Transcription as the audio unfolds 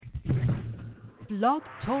Blog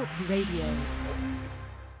Talk Radio.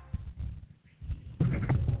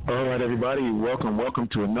 All right, everybody, welcome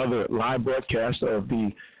to another live broadcast of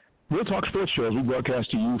the Real Talk Sports Show. We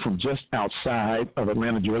broadcast to you from just outside of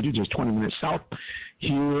Atlanta, Georgia, just 20 minutes south,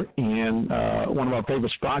 here in one of our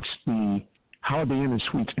favorite spots, the Holiday Inn and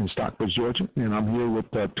Suites in Stockbridge, Georgia. And I'm here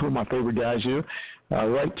with two of my favorite guys here.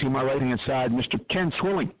 Right to my right-hand side, Mr. Ken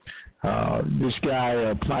Swilling. This guy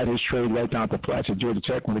applied his trade right down at the flats at Georgia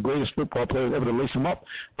Tech, one of the greatest football players ever to lace him up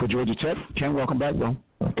for Georgia Tech. Ken, welcome back, bro.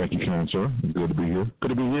 Thank you, Ken, sir. Good to be here. Good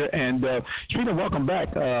to be here. And speaking of welcome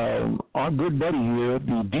back, our good buddy here,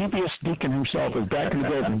 the devious deacon himself, is back in the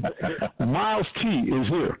building. Miles T. is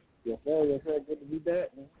here. Yes, sir. Yes, sir. Good to be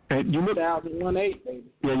back, man. And you look 2018, baby.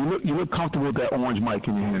 Yeah, you look comfortable with that orange mic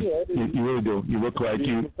in your hand. Yeah, you really do. You look like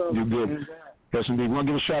you're good. Yes, indeed. We want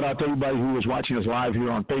to give a shout-out to everybody who is watching us live here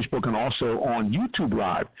on Facebook and also on YouTube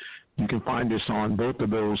Live. You can find us on both of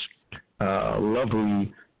those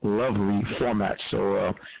lovely formats.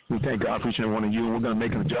 So we thank God for each and every one of you, and we're going to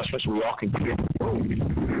make an adjustment so we all can get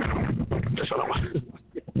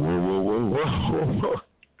Whoa.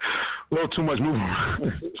 A little too much moving.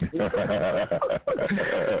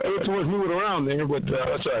 Around there, but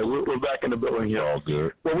that's all right. We're back in the building here. All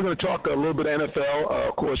good. Well, we're going to talk a little bit of NFL,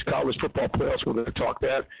 of course, college football playoffs. We're going to talk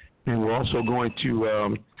that, and we're also going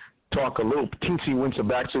to talk a little teensy wince of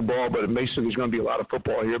basketball, but basically there's going to be a lot of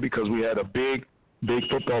football here because we had a big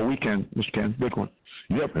football weekend, Mr. Ken, big one.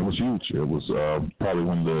 Yep, it was huge. It was probably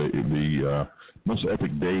one of the most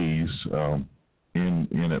epic days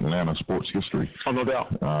in Atlanta sports history. Oh, no doubt.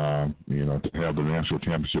 To have the national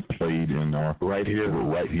championship played in right here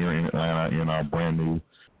in Atlanta in our brand new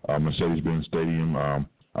Mercedes-Benz Stadium.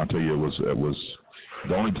 I'll tell you, it was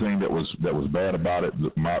the only thing that was bad about it.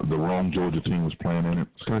 The wrong Georgia team was playing in it.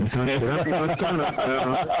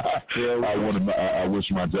 I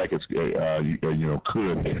wish my Jackets, could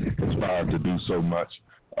aspire to do so much.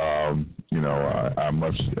 I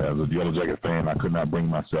much as a Yellow Jacket fan, I could not bring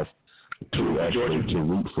myself to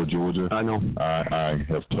root for Georgia. I know. I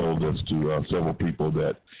have told this to several people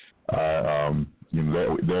that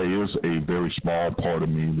there is a very small part of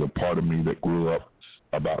me, the part of me that grew up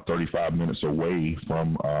about 35 minutes away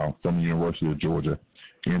from the University of Georgia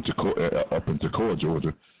up in Toccoa,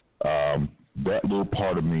 Georgia. That little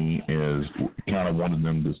part of me is kind of wanting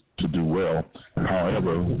them to do well.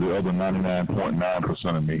 However, the other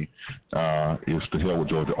 99.9% of me is to hell with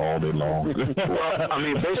Georgia all day long. Well, I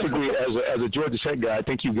mean, basically, as a Georgia Tech guy, I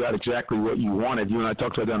think you got exactly what you wanted. You and I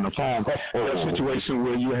talked about that on the phone. That situation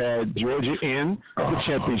where you had Georgia in the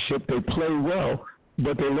championship. They played well,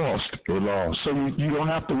 but they lost. So you don't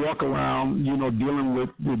have to walk around, dealing with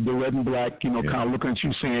the red and black, kind of looking at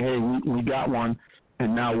you saying, hey, we got one.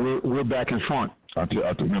 And now we're back in front. I'll tell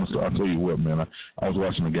you what, man. I was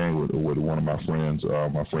watching the game with one of my friends,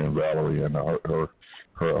 my friend Valerie, and her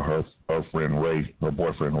friend Ray, her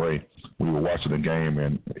boyfriend Ray. We were watching the game,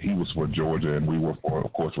 and he was for Georgia, and we were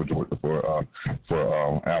of course for Georgia for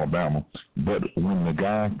Alabama. But when the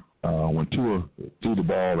guy went threw the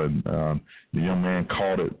ball, and the young man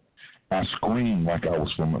caught it, I screamed like I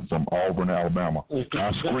was from Auburn, Alabama.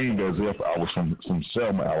 I screamed as if I was from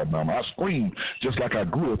Selma, Alabama. I screamed just like I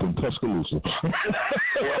grew up in Tuscaloosa. Well,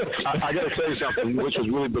 I got to tell you something, which was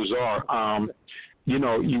really bizarre.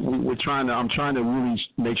 I'm trying to really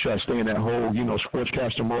make sure I stay in that whole,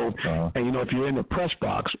 sportscaster mode. And, if you're in the press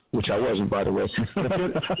box, which I wasn't, by the way, if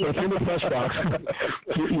you're in the press box,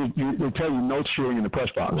 they tell you no cheering in the press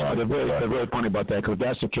box. Right. They're very funny about that because if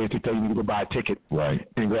that's the case, they tell you to go buy a ticket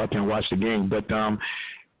and go out there and watch the game. But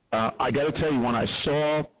I got to tell you,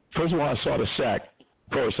 first of all, I saw the sack.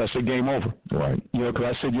 First, I said, game over. Right. Because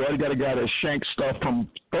I said, you already got a guy that shanked stuff from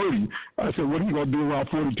 30. I said, what are you going to do around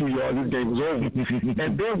 42 yards? This game is over.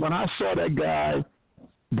 And then when I saw that guy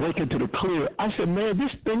break into the clear, I said, man,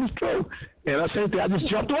 this thing is through. And I said, I just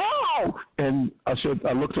jumped, oh! And I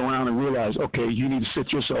looked around and realized, okay, you need to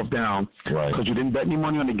sit yourself down because you didn't bet any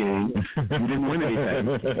money on the game. You didn't win anything.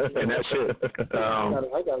 And that's it.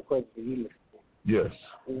 I got a question for you. Yes.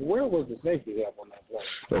 Where was the safety help on that play?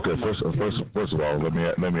 Okay, first of all, let me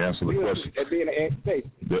answer the question.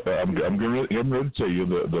 I'm getting ready to tell you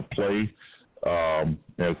the play.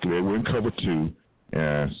 They were in cover 2,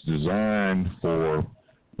 and it's designed for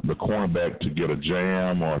the cornerback to get a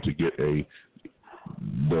jam or to get the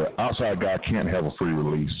outside guy can't have a free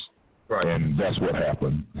release. Right. And that's what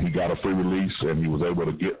happened. He got a free release, and he was able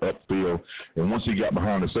to get upfield. And once he got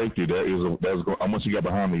behind the safety, once he got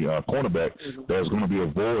behind the cornerback, there's going to be a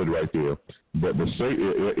void right there. But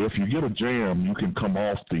if you get a jam, you can come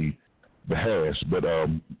off the hash. But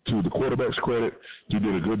to the quarterback's credit, he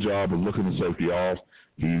did a good job of looking the safety off.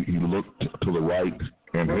 He looked to the right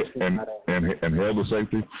and held the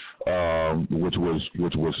safety, which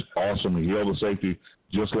was awesome. He held the safety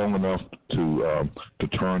just long enough to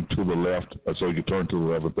turn to the left, so he could turn to the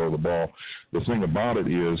left and throw the ball. The thing about it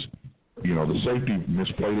is, the safety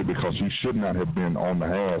misplayed it because he should not have been on the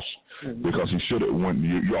hash, because he should have went.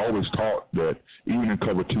 You always taught that even in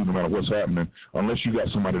cover two, no matter what's happening, unless you got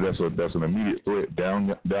somebody that's an immediate threat down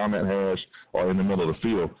that hash or in the middle of the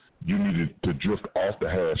field, you needed to drift off the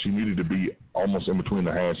hash. You needed to be almost in between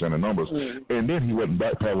the hash and the numbers. And then he wasn't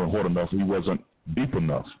backpedaling hard enough. He wasn't deep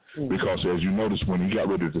enough, because as you noticed, when he got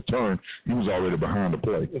ready to turn, he was already behind the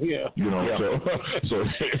play. So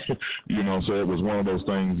so it was one of those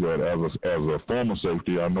things that as a former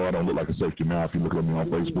safety, I know I don't look like a safety now if you look at me on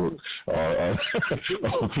Facebook.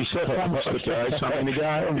 He said former safety, the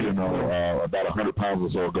guy, about 100 pounds or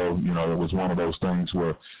so ago, it was one of those things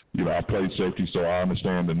where, I played safety, so I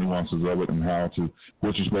understand the nuances of it and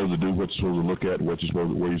what you're supposed to do, what you're supposed to look at, where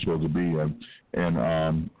you're supposed to be,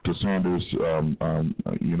 and to Sanders,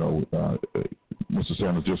 Mr.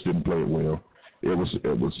 Sanders just didn't play it well. It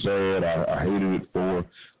was sad. I hated it for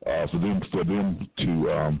them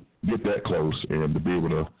to get that close and to be able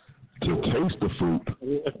to taste the fruit,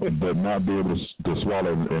 but not be able to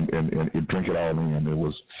swallow and drink it all in. It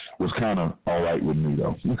was kind of all right with me,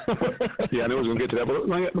 though. Yeah, I knew I was going to get to that, but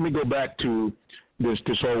let me go back to this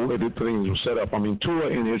whole thing was set up. I mean, Tua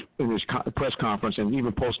in his press conference and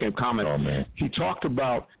even post-game comment, he talked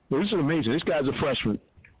about, this is amazing, this guy's a freshman,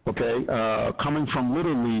 okay, coming from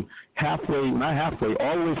literally not halfway,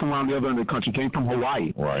 all the way from around the other end of the country, came from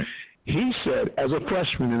Hawaii. Right. He said, as a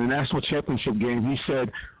freshman in the national championship game, he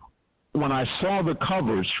said, when I saw the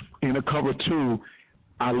covers in a cover two,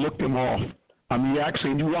 I looked them off. I mean,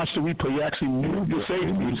 and you watch the replay, he actually moved the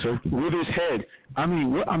safety with his head.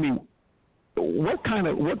 What kind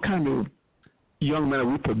of young men are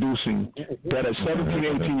we producing that at 17,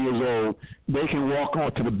 18 years old, they can walk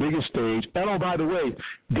on to the biggest stage? And, oh, by the way,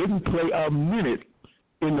 didn't play a minute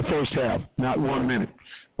in the first half, not 1 minute.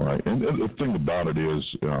 Right, and the thing about it is,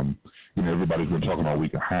 everybody's been talking all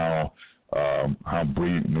week how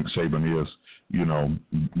brilliant Nick Saban is.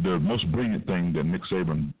 The most brilliant thing that Nick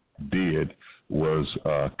Saban did was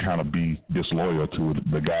kind of be disloyal to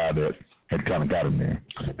the guy that had kind of got him there.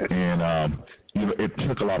 And, it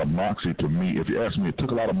took a lot of moxie to me. If you ask me, it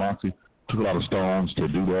took a lot of moxie, took a lot of stones to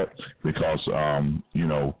do that because,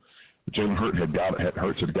 Jalen Hurts had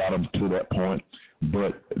got him to that point.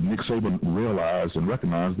 But Nick Saban realized and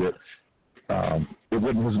recognized that it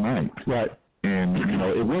wasn't his night. Right. And,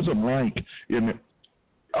 it wasn't like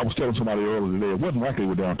I was telling somebody earlier today, it wasn't like they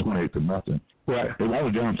were down 28-0. Right. They were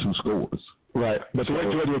only down 2 scores. Right. But the way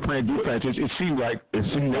Georgia were playing defense, it seemed like they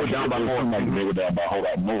were down by more. They were down by a whole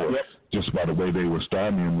lot more, just by the way they were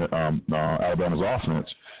starting Alabama's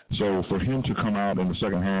offense. So for him to come out in the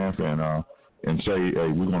second half and say,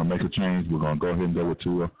 hey, we're going to make a change, we're going to go ahead and go with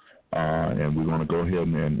Tua, and we're going to go ahead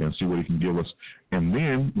and see what he can give us. And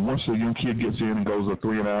then once the young kid gets in and goes a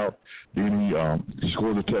 3-and-out, then he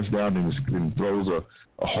scores a touchdown and throws a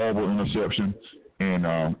horrible interception. And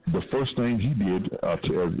the first thing he did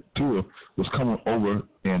to Tua was come over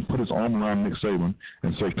and put his arm around Nick Saban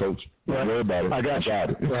and say, Coach, don't worry about it. I got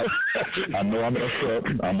it. Right. I know I messed up.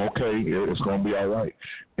 I'm okay. It's going to be all right.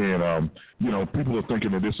 And, people are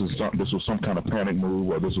thinking that this was some kind of panic move,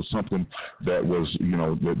 or this was something that was,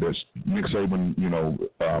 that Nick Saban,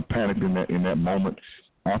 panicked in that moment.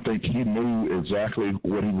 I think he knew exactly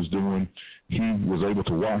what he was doing. He was able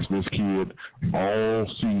to watch this kid all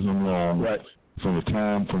season long. Right. From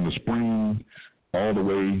the spring all the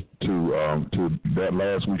way to that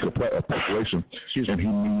last week of preparation, and he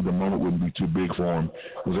knew the moment wouldn't be too big for him.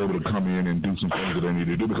 He was able to come in and do some things that they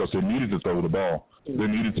needed to do because they needed to throw the ball. They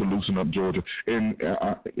needed to loosen up Georgia. And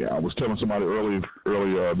I was telling somebody earlier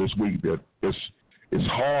this week that it's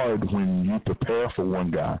hard when you prepare for one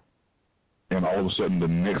guy and all of a sudden the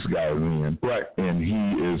next guy is in. Right. And he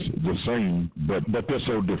is the same, but they're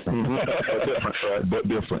so different. But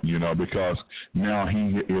different, because now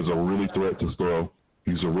he is a really threat to throw.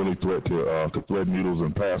 He's a really threat to thread needles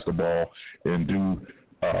and pass the ball and do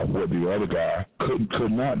what the other guy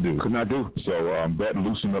could not do. So that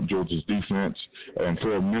loosened up Georgia's defense, and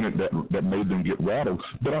for a minute that made them get rattled.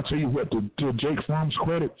 But I'll tell you what, to Jake Fromm's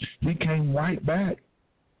credit, he came right back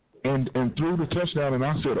and threw the touchdown, and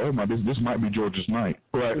I said, oh, this might be Georgia's night.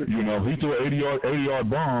 Right. He threw an 80-yard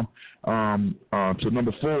bomb to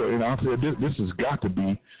number 4, and I said, this has got to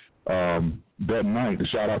be that night. A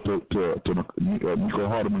shout out to Nico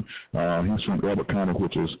Hardeman. He's from Albert County,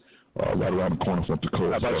 which is right around the corner from the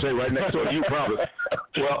court. I was about to say right next door to you, probably.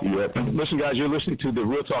 Well, listen, guys, you're listening to the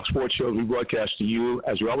Real Talk Sports Show. We broadcast to you,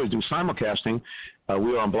 as we always do, simulcasting.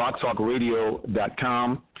 We are on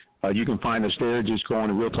blogtalkradio.com. You can find us there. Just go on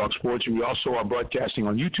to Real Talk Sports. We also are broadcasting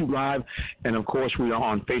on YouTube Live, and, of course, we are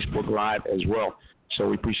on Facebook Live as well. So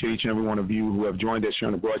we appreciate each and every one of you who have joined us here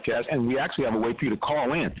on the broadcast. And we actually have a way for you to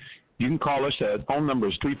call in. You can call us at phone number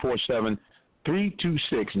is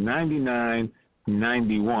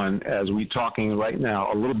 347-326-9991 as we're talking right now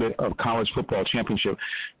a little bit of college football championship.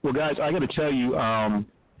 Well, guys, I got to tell you,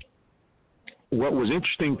 what was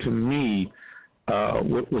interesting to me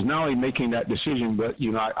was not only making that decision, but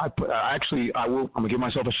I'm gonna give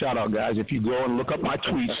myself a shout out, guys. If you go and look up my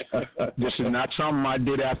tweets, this is not something I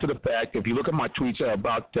did after the fact. If you look at my tweets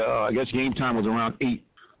about, I guess game time was around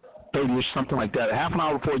 8:30 or something like that. Half an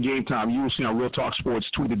hour before game time, you will see on Real Talk Sports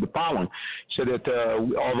tweeted the following: said that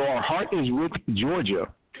although our heart is with Georgia,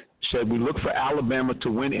 said we look for Alabama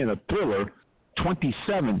to win in a thriller,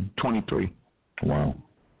 27-23. Wow.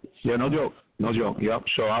 Yeah, no joke. No joke. Yep.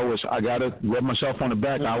 So I got to rub myself on the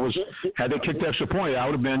back. Had they kicked the extra point, I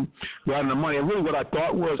would have been riding the money. And really what I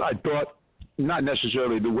thought not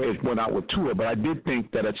necessarily the way it went out with Tua, but I did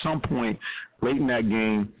think that at some point late in that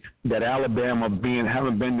game that Alabama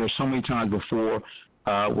having been there so many times before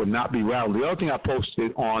would not be rattled. The other thing I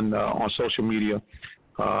posted on social media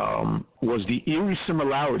was the eerie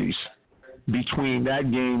similarities between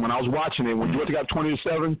that game when I was watching it, when Georgia got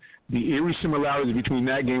 20-7, the eerie similarities between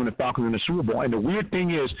that game and the Falcons in the Super Bowl. And the weird thing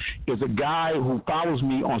is a guy who follows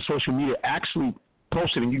me on social media actually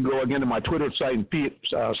posted, and you can go again to my Twitter site and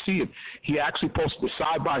see it. He actually posted the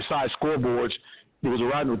side-by-side scoreboards. It was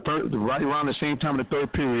right around the same time in the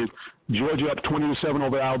third period. Georgia up 20-7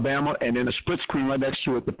 over Alabama, and then a split screen right next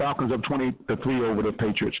to it, the Falcons up 20-3 over the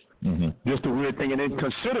Patriots. Mm-hmm. Just a weird thing. And then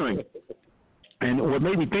considering, and what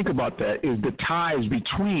made me think about that is the ties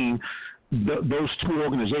between those two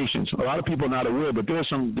organizations. A lot of people are not aware, but there are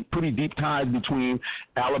some pretty deep ties between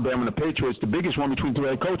Alabama and the Patriots. The biggest one between two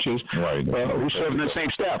head coaches who served in the same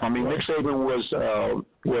staff. I mean, Nick Saban was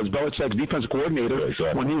Belichick's defensive coordinator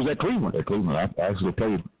when he was at Cleveland. I actually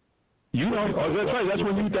played. You know, that's right. That's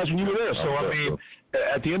when you were there. So I mean,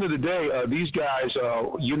 at the end of the day, these guys,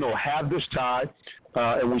 have this tie.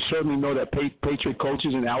 And we certainly know that Patriot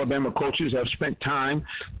coaches and Alabama coaches have spent time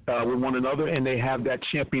with one another, and they have that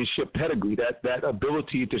championship pedigree, that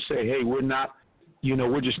ability to say, hey, we're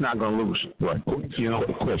just not going to lose. Right.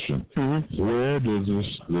 Question. Mm-hmm. Where does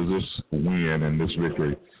this win and this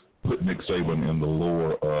victory put Nick Saban in the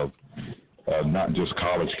lore of not just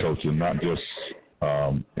college coaching, not just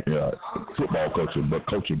football coaching, but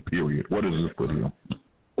coaching period? What does this put him?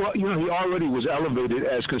 Well, he already was elevated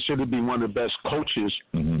as considered to be one of the best coaches,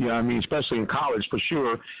 especially in college for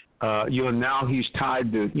sure. Now he's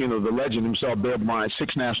tied to, the legend himself, Bear Bryant,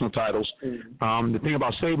 6 national titles. Mm-hmm. The thing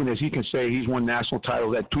about Saban is he can say he's won national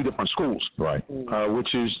titles at 2 different schools, right?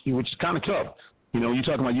 Which is kind of tough. You're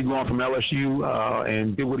talking about you going from LSU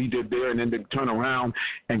and did what he did there, and then to turn around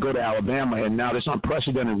and go to Alabama, and now this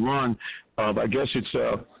unprecedented run of, I guess it's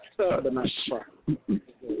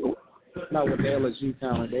not with the LSU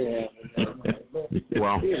talent they have.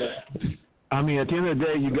 Well, I mean, at the end of the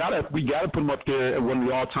day, we gotta put him up there as one of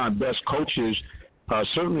the all-time best coaches,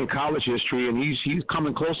 certainly in college history, and he's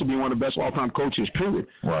coming close to being one of the best all-time coaches. Period.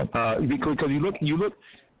 Right. Because you look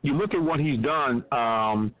at what he's done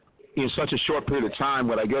in such a short period of time.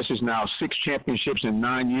 What I guess is now 6 championships in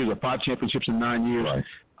 9 years, or 5 championships in 9 years. Right.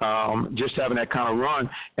 Just having that kind of run,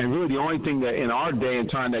 and really the only thing that in our day and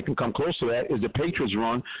time that can come close to that is the Patriots'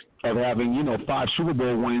 run of having 5 Super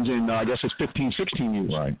Bowl wins in I guess it's 15, 16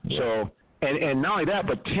 years. Right. Yeah. So and not only that,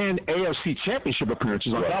 but 10 AFC Championship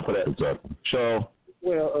appearances on top of that. Exactly. So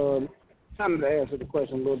kind of to answer the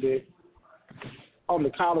question a little bit, on the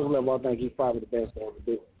college level, I think he's probably the best to ever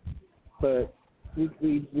do it. But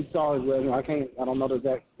we saw his resume. I don't know the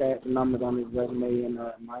exact stats and numbers on his resume in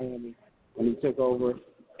Miami when he took over.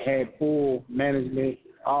 Had full management,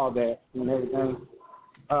 all that and everything.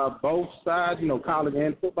 Both sides, college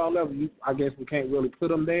and football level, I guess we can't really put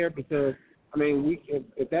them there because, I mean,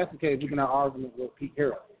 if that's the case, we can have an argument with Pete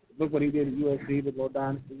Carroll. Look what he did at USC, the little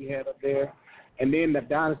dynasty he had up there. And then the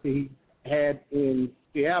dynasty he had in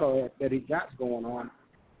Seattle that he got going on,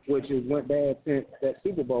 which went bad since that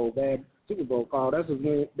Super Bowl call. That's when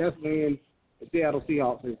the Seattle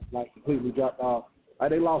Seahawks is completely dropped off.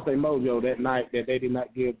 They lost their mojo that night that they did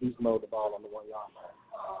not give Beast Mode the ball on the 1 yard line.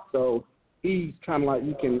 So he's kind of like,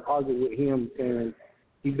 you can argue with him saying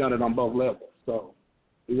he's done it on both levels. So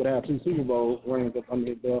he would have 2 Super Bowl rings up under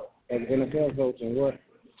his belt as an NFL coach, and at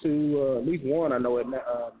least one I know at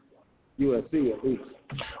USC at least.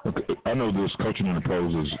 Okay. I know this coaching in the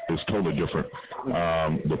pros is totally different.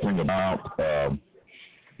 The thing about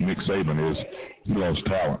Nick Saban is he loves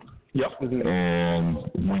talent. Yep. And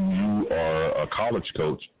when you are a college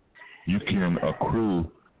coach, you can accrue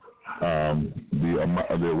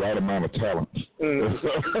the right amount of talent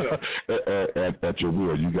at your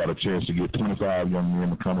will. You got a chance to get 25 young men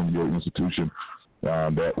to come into your institution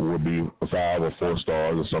that would be 5 or 4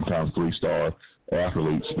 stars or sometimes 3-star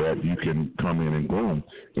athletes that you can come in and groom.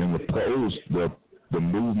 In the pros, the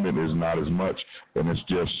movement is not as much, and it's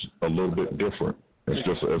just a little bit different. It's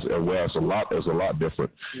just it's a lot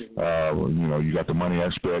different. You got the money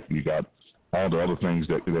aspect, you got all the other things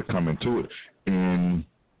that come into it, and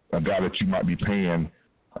a guy that you might be paying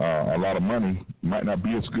a lot of money might not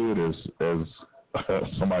be as good as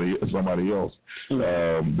somebody else.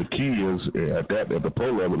 The key is at the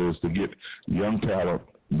pro level is to get young talent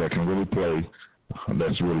that can really play.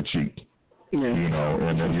 That's really cheap. Yeah.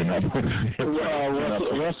 And then you're not.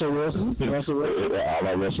 Russell Wilson. I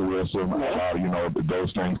like Russell Wilson.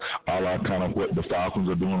 Those things. I like kind of what the Falcons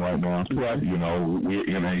are doing right now. Right. We're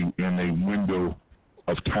in a window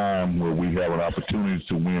of time where we have an opportunity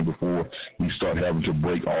to win before we start having to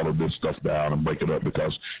break all of this stuff down and break it up,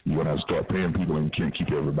 because you're going to have to start paying people and you can't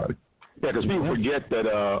keep everybody. Yeah, because people forget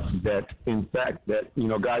that in fact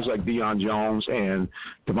guys like Deion Jones and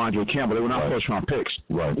Devondre Campbell, they were not first round picks.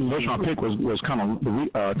 Right. First round pick was kind of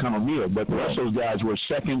real, but the rest of those guys were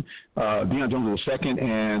second. Deion Jones was second,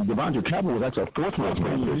 and Devondre Campbell was actually a fourth round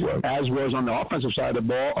pick, as was on the offensive side of the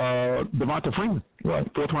ball, Devonta Freeman,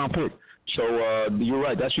 fourth round pick. So you're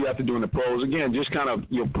right. That's what you have to do in the pros. Again, just kind of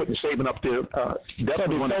putting Saban up there.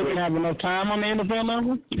 Definitely did Saban have enough time on the NFL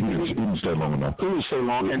level? He didn't stay long enough. He didn't stay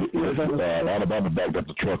long. And Alabama backed up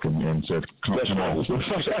the truck and said, "Come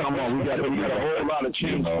on, we got a whole lot of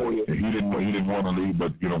change for you." He didn't want to leave,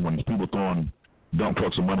 but when people throwing dump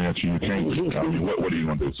trucks of money at you, you can't. What are you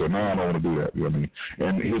going to do? So now I don't want to do that. You know what I mean?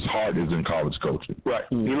 And his heart is in college coaching. Right.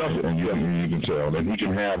 He loves it. And you can tell. And he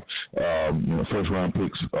can have first round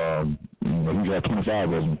picks. He got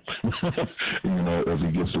 25 of them. As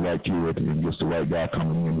he gets the right kid and gets the right guy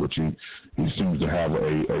coming in, which he seems to have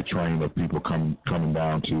a train of people coming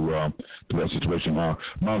down to that situation. Now,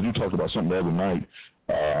 Miles, you talked about something the other night.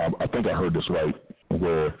 I think I heard this right,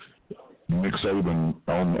 where Nick Saban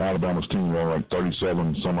on Alabama's team were like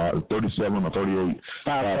 37 or 38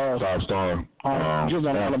 five-star just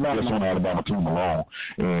on Alabama team alone.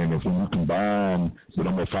 And if you combine the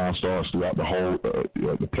number of 5 stars throughout the whole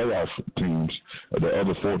the playoff teams, the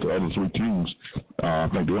other 3 teams, I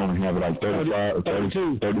think they only have like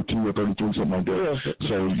 32 or 33, something like that. Yeah.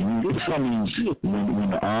 So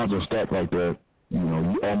when the odds are stacked like that,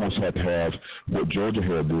 you almost have to have what Georgia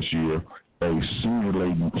had this year, a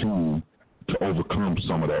senior-laden team to overcome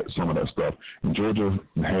some of that stuff. And Georgia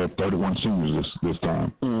had 31 seniors this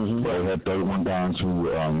time. Mm-hmm. They had 31 guys who, we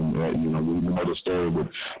know the story with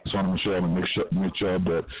Sonny Michel and Nick Chubb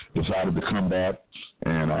that decided to come back.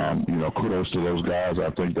 And, kudos to those guys. I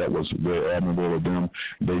think that was very admirable of them.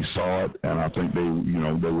 They saw it, and I think they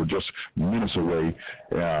were just minutes away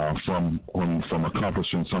from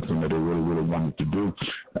accomplishing something that they really, really wanted to do.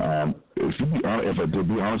 To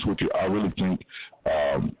be honest with you, I really think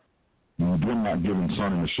them not giving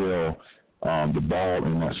Sonny Michel the ball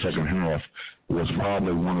in that second half was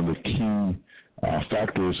probably one of the key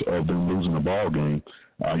factors of them losing the ball game.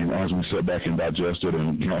 As we sat back and digested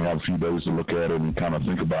and kind of have a few days to look at it and kind of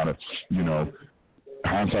think about it,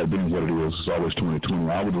 hindsight being what it is, it's always 20/20.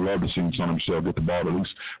 I would have loved to see Sonny Michel get the ball at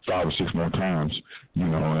least 5 or 6 more times,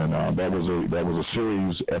 and that was a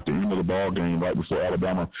series at the end of the ball game right before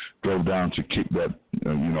Alabama drove down to kick that,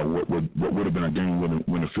 what would have been a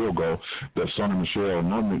game-winning field goal, that Sonny Michel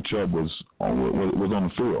and Nick Chubb was on the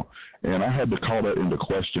field, and I had to call that into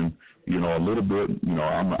question. A little bit,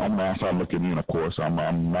 I'm outside looking in, of course. I'm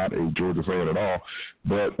not a Georgia fan at all,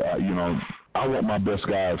 but, I want my best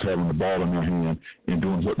guys having the ball in their hand and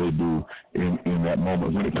doing what they do in that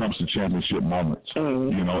moment when it comes to championship moments,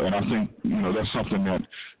 and I think, that's something that,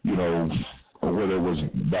 whether it was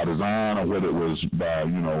by design or whether it was by,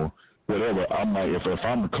 whatever, I'm like, if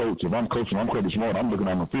I'm the coach, if I'm coaching, I'm Kirby Smart, I'm looking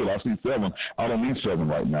on the field, I see 7. I don't need 7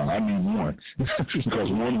 right now. I need 1 because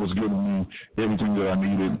 1 was giving me everything that I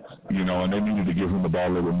needed, and they needed to give him the ball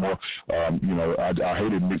a little bit more. I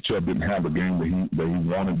hated Nick Chubb didn't have the game that he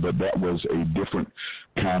wanted, but that was a different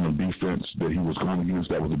kind of defense that he was going against.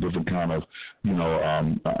 That was a different kind of,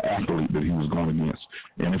 athlete that he was going against.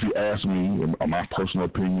 And if you ask me, in my personal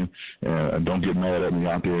opinion, and don't get mad at me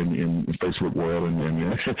out there in Facebook world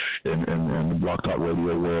and the Block Talk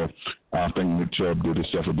Radio world, I think Nick Chubb did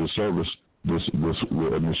himself a disservice this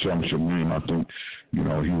championship game. I think, he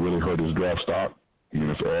really hurt his draft stock.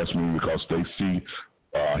 If you ask me, because they see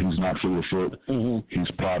he's not fleet of foot. Mm-hmm.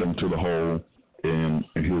 He's plotting to the hole, and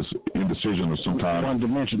his indecision is sometimes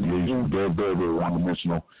one-dimensional. He's very, very, very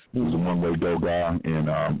one-dimensional. He's a one-way go guy, and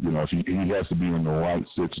if he has to be in the right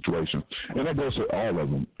situation, and that goes to all of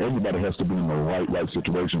them. Everybody has to be in the right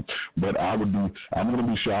situation. But I'm going to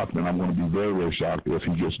be shocked, and I'm going to be very, very shocked if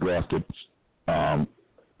he gets drafted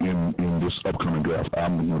in this upcoming draft.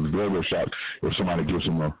 I'm going to be very, very shocked if somebody gives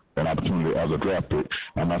him an opportunity as a draft pick.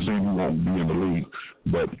 I'm not saying he won't be in the league,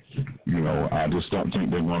 but I just don't think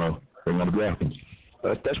they're going to draft him.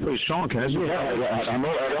 That's pretty strong, Ken. I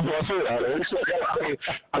know. That's what I said.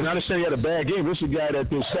 I'm not saying he had a bad game. This is a guy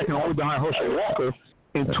that is second only behind Herschel Walker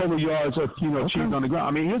in total yards of achieved on the ground.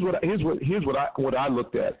 I mean, here's what I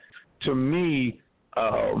looked at. To me,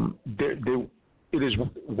 it is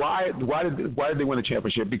why did they win the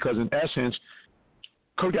championship? Because in essence,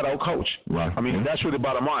 Kirk got out-coached. Right. I mean, that's really the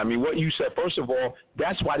bottom line. I mean, what you said, first of all,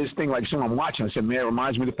 that's why this thing, like someone watching, I said, man, it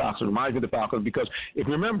reminds me of the Falcons. Because if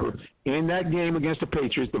you remember, in that game against the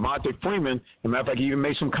Patriots, Devontae Freeman, as a matter of fact, he even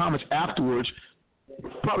made some comments afterwards,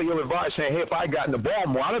 probably ill-advised, saying, hey, if I had gotten the ball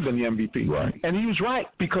more, I'd have been the MVP. Right. And he was right,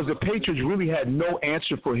 because the Patriots really had no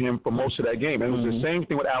answer for him for most of that game. And it was the same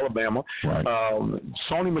thing with Alabama. Right.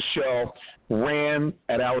 Sony Michel ran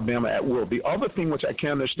at Alabama at will. The other thing which I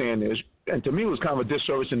can't understand is, and to me it was kind of a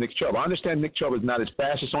disservice to Nick Chubb. I understand Nick Chubb is not as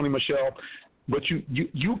fast as Sony Michel, but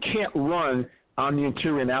you can't run on the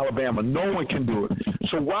interior in Alabama. No one can do it.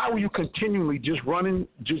 So why were you continually just running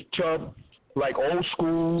just Chubb like old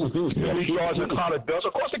school, 3 yards and Connor does?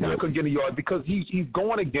 Of course the guy couldn't get a yard because he's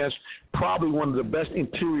going against probably one of the best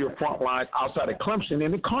interior front lines outside of Clemson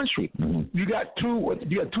in the country. Mm-hmm. You got two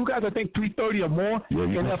guys, I think 330 or more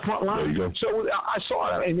in that front line. So I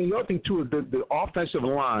saw it. And the other thing too is the offensive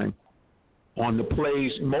line on the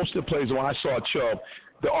plays, most of the plays when I saw Chubb,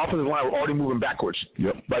 the offensive line were already moving backwards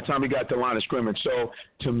by the time he got to the line of scrimmage. So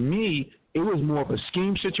to me, it was more of a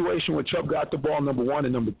scheme situation when Chubb got the ball, number one,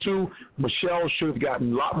 and number two, Michel should have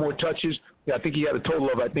gotten a lot more touches. I think he had a total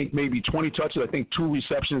of, maybe 20 touches, 2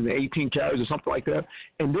 receptions and 18 carries or something like that.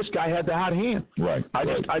 And this guy had the hot hand. Right. I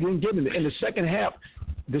didn't get him. In the second half,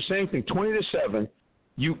 the same thing, 20-7.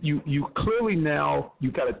 You clearly now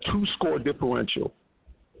you got a 2-score differential.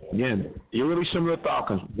 Again, you're really similar to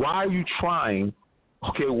Falcons. Why are you trying?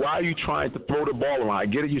 Okay, why are you trying to throw the ball around? I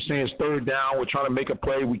get it. You're saying it's third down. We're trying to make a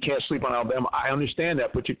play. We can't sleep on Alabama. I understand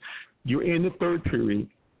that, but you're in the third period.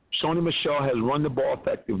 Sony Michel has run the ball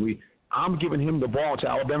effectively. I'm giving him the ball until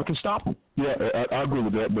Alabama can stop him. Yeah, I agree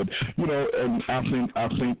with that. But and I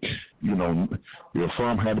think your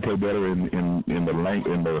firm had to play better in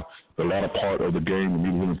the latter part of the game, and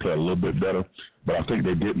he was going to play a little bit better. But I think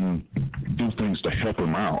they didn't do things to help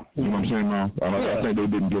him out. You know what I'm saying, now? I think they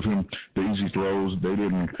didn't give him the easy throws. They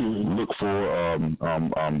didn't look for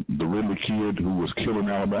the Ridley kid who was killing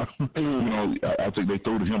Alabama. I think they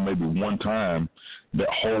threw to him maybe one time that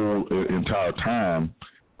whole entire time.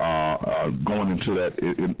 Going into that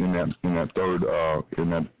in that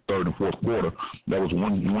third and fourth quarter, that was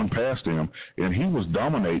one pass to him, and he was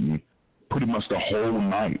dominating pretty much the whole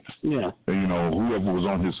night. Yeah. And, whoever was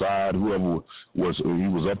on his side, whoever he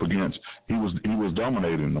was up against, he was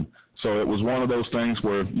dominating them. So it was one of those things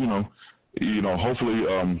where hopefully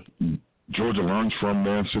Georgia learns from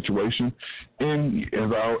their situation, and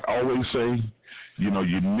as I always say, you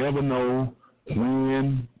never know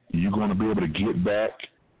when you're going to be able to get back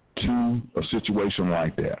to a situation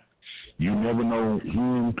like that. You never know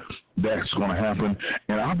when that's going to happen.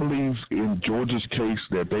 And I believe in Georgia's case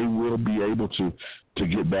that they will be able to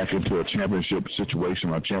get back into a championship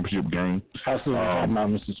situation, a championship game. That's what you're talking about,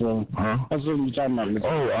 Mr. Swilling. That's what you're talking about,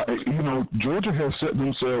 Mr. Georgia has set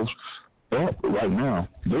themselves up right now.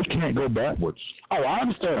 They can't go backwards. Oh, I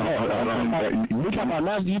understand. You talking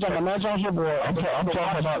about that championship, or I'm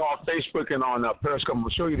talking about on Facebook and on Periscope. I'm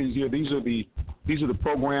going to show you these here. These are the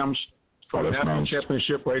programs for the national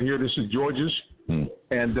championship right here. This is Georgia's,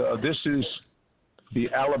 and this is the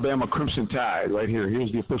Alabama Crimson Tide right here.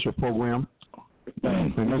 Here's the official program.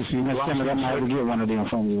 Let's see. I might get one of them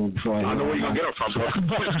from you before. I know where you're gonna get them from,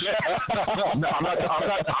 bro. No, I'm not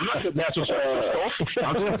the national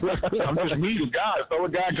championship. I'm just me, the guy. If I were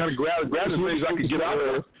a guy kind of grab the things I could get out of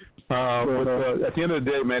there. But at the end of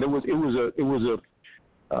the day, man, it was a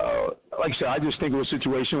like I said, I just think it was a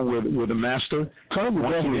situation where the master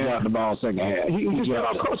definitely got the ball second half. He just got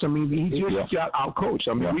out-coached. I mean, he just got out-coached.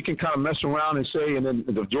 I mean, we can kind of mess around and say, and then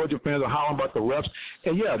the Georgia fans are hollering about the refs.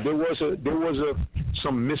 And yeah, there was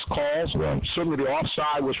some missed calls. Right. Certainly, the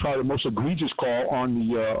offside was probably the most egregious call on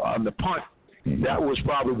the punt. that was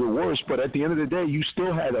probably the worst. But at the end of the day, you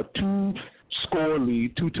still had a 2-score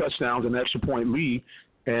lead, 2 touchdowns, an extra point lead,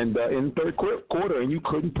 and in the third quarter, and you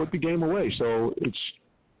couldn't put the game away. So it's.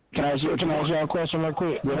 Can I ask you a question real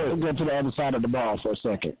quick? Let's go to the other side of the ball for a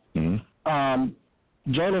second.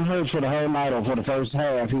 Jalen Hurts for the whole night or for the first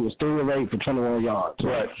half, he was 3 of 8 for 21 yards.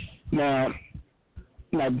 Right. Now,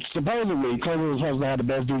 supposedly, Cleveland was supposed to have the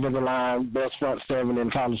best defensive line, best front seven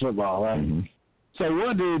in college football, right? So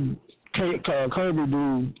what did Kirby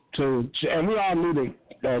do to – and we all knew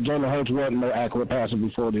that Jalen Hurts wasn't no accurate passer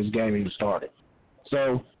before this game even started.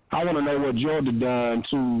 So I want to know what Georgia done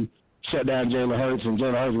to shut down Jalen Hurts, and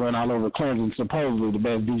Jalen Hurts ran all over Clemson, supposedly the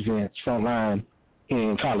best defense front line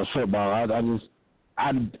in college football. I know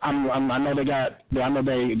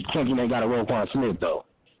Clemson ain't got a Roquan Smith though.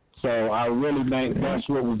 So I really think that's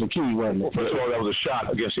what was the key, wasn't it? Well, first of all, that was a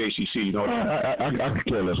shot against the ACC. You know, I could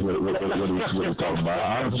care less what we're talking about.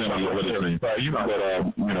 I understand what it's saying. But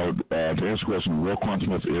to answer the question, Roquan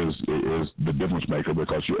Smith is the difference maker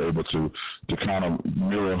because you're able to kind of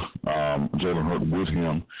mirror Jalen Hurts with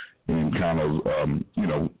him and kind of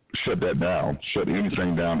shut that down, shut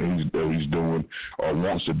anything down that he's doing or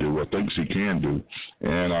wants to do or thinks he can do.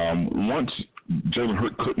 And once Jalen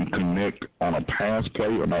Hurts couldn't connect on a pass play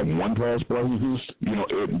or not one pass play,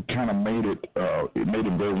 it kind of made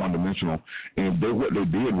him very one-dimensional. And what they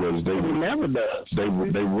did was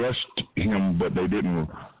they rushed him, but they didn't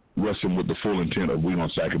rush him with the full intent of we're going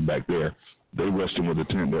to sack him back there. They rushed him with the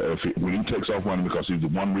intent that when he takes off running, because he's a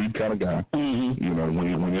one-read kind of guy,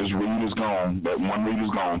 when his read is gone, that one read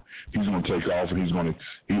is gone, he's going to take off, and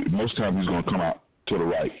most times he's going to come out to the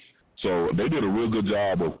right. So they did a real good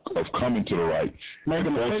job of coming to the right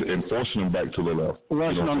and forcing him back to the left.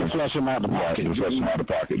 Rushing on to flush him out the pocket. Right, flush him out the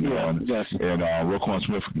pocket. And Roquan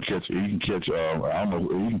Smith can catch. He can catch. I don't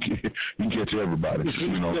know. He can catch everybody.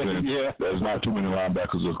 There's not too many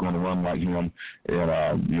linebackers that's going to run like him.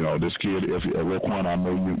 And this kid, if Roquan, I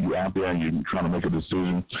know you're out there and you're trying to make a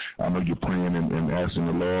decision. I know you're praying and asking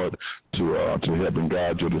the Lord to help and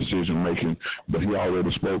guide your decision making. But he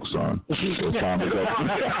already spoke, son. It's time to go.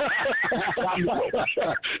 You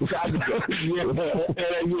got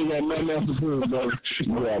nothing else to prove, brother.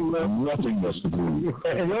 Nothing else to prove.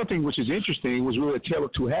 And the other thing which is interesting was really a tale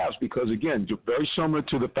of two halves because, again, very similar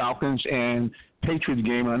to the Falcons and Patriots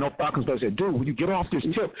game. And I know Falcons fans said, dude, will you get off this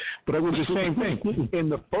tip? But it was the same thing. In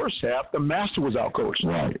the first half, the master was outcoached.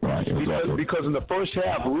 Right. Exactly. Because in the first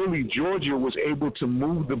half, really, Georgia was able to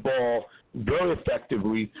move the ball very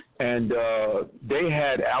effectively, and they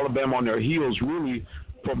had Alabama on their heels, really,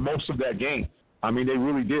 for most of that game. I mean, they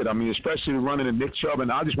really did. I mean, especially running to Nick Chubb.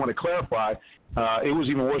 And I just want to clarify, it was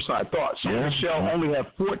even worse than I thought. So Michelle only had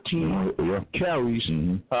 14 carries,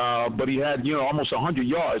 but he had, almost 100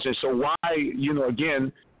 yards. And so why,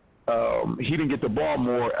 again, he didn't get the ball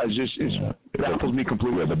more as just baffles me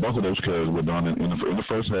completely. Yeah, the bulk of those carries were done in the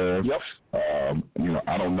first half. Yep.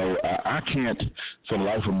 I don't know. I can't, for the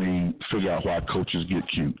life of me, figure out why coaches get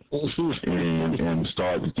cute and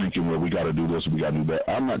start thinking, well, we got to do this, we got to do that.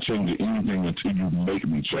 I'm not changing anything until you make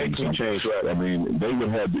me change something. Right. I mean, they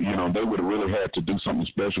would have, they would have really had to do something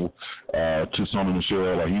special to Sonny Michel,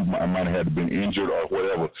 or I might have had to been injured or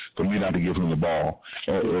whatever for me not to give him the ball.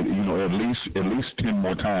 At least 10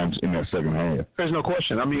 more times in that second half. There's no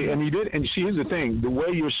question. I mean, and he did. And see, here's the thing: the way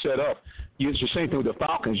you're set up, it's the same thing with the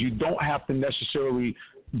Falcons. You don't have to necessarily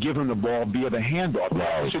give him the ball via the handoff.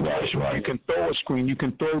 Right. You can throw a screen. You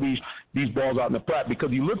can throw these balls out in the flat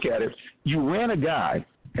because you look at it. You ran a guy,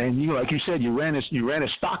 and like you said, you ran his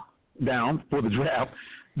stock down for the draft.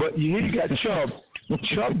 But here you got Chubb.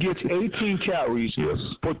 Chubb gets 18 carries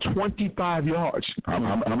for 25 yards. How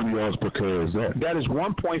many yards per carry is that? That is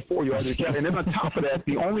 1.4 yards a carry. And then on top of that,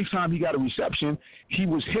 the only time he got a reception, he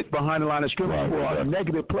was hit behind the line of scrimmage for a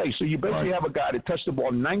negative play. So you basically have a guy that touched the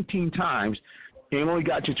ball 19 times and only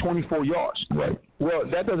got you 24 yards. Right. Well,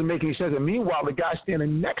 that doesn't make any sense. And meanwhile, the guy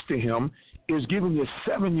standing next to him is giving you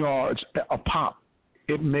 7 yards a pop.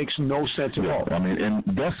 It makes no sense at all. I mean, and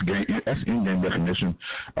that's in-game recognition.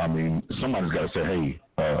 I mean, somebody's got to say, hey,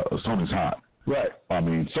 Sonny's hot. Right. I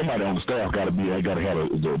mean, somebody on the staff got to have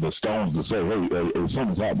the stones to say, hey,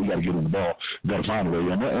 something's hot. We got to get him the ball. We got to find a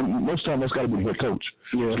way. And most time that's got to be the head coach.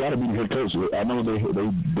 Yeah. It's got to be the head coach. I know they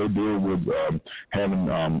deal with having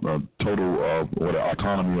total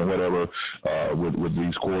autonomy or whatever with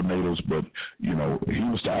these coordinators, but he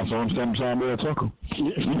was. I saw him standing beside Mel Tucker.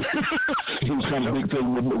 He was kind of big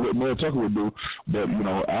thing what Mel Tucker would do. But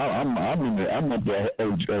I'm up there.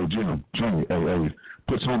 Hey, Jim, Tony, hey.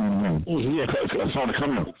 Put Sonny in the room. Sonny,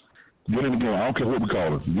 come here. Get in the game. I don't care what we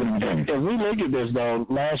call it. Get in the game. If we look at this, though,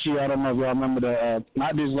 last year, I don't know if y'all remember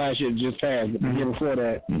not this last year, just passed, but the year before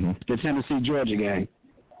that, the Tennessee-Georgia game.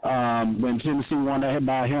 When Tennessee won that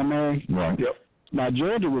by Hail Mary. Right. Yep. Now,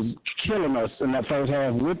 Georgia was killing us in that first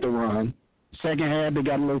half with the run. Second half, they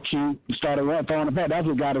got a little cute, started throwing the pass. That's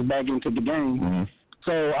what got us back into the game.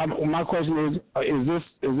 So my question is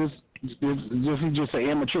he just an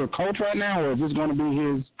immature coach right now, or is this going to be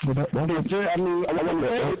his? That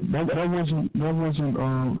wasn't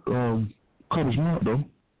Coach Mark though.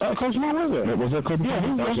 Coach Mark was it? Was that Coach Mark?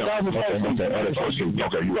 Yeah,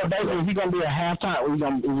 basically, he's going to be a halftime. He's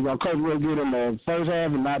going to coach real good in the first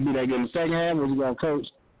half and not be that good in the second half, or he's going to coach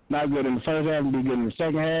not good in the first half and be good in the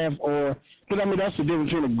second half, or because that's the difference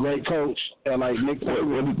between a great coach and like Nick. Well,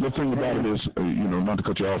 the thing about it is, not to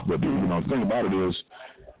cut you off, but the thing about it is,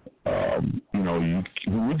 when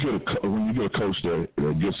you get a coach that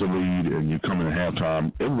gets a lead and you come in at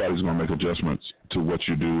halftime, everybody's going to make adjustments to what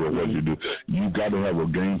you do or what you do. You got to have a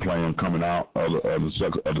game plan coming out of the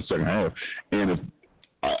second half, and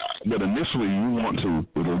but initially you want to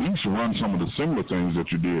at least run some of the similar things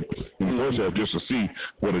that you did in the first half just to see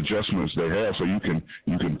what adjustments they have, so you can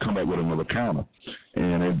come back with another counter.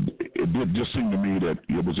 And it did just seem to me that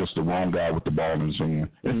it was just the wrong guy with the ball in his hand.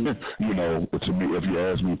 To me, if you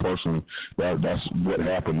ask me personally, that's what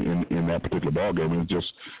happened in that particular ball game. It's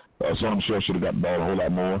just some should have got the ball a whole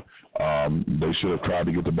lot more. They should have tried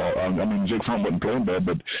to get the ball. Jake Fromm wasn't playing bad,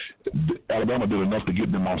 but Alabama did enough to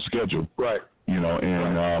get them on schedule. Right.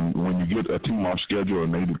 When you get a team off schedule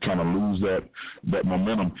and they kind of lose that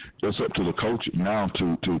momentum, it's up to the coach now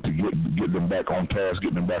to get them back on task,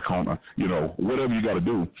 get them back on, whatever you got to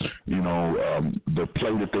do. The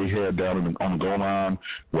play that they had down on the goal line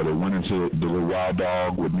where they went into the little wild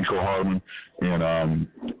dog with Nico Hardman and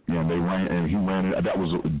they ran and he ran it. That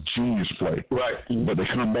was a genius play. Right. But they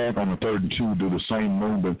come back on the 3rd and 2, do the same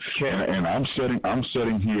movement, and I'm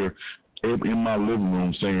sitting here in my living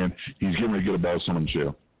room saying he's getting ready to get a ball to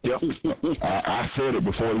Michelle. Yep. I said it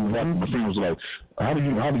before it even happened. My friend was like, how did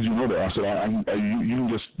you know that? I said, you can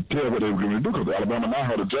just tell what they were going to do, because Alabama now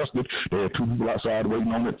had adjusted. They had 2 people outside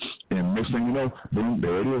waiting on it, and next thing you know, boom,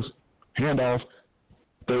 there it is. Handoff,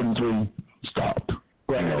 3rd and 3, stopped.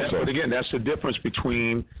 Right. But again, that's the difference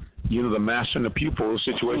between the master and the pupil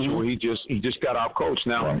situation where he just got out coached.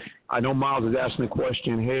 Now, right. I know Miles is asking the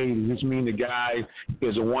question, hey, does this mean the guy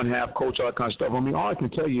is a one-half coach, all that kind of stuff? All I can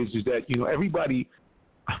tell you is that, everybody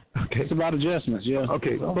 – okay. It's a lot of adjustments, yeah.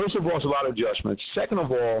 Okay, first of all, it's a lot of adjustments. Second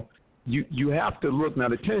of all, you have to look – now,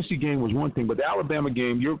 the Tennessee game was one thing, but the Alabama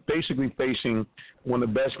game, you're basically facing one of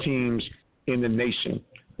the best teams in the nation,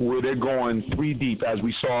 where they're going 3 deep, as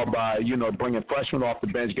we saw by, bringing freshmen off the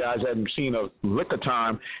bench. Guys hadn't seen a lick of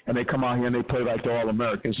time, and they come out here and they play like they're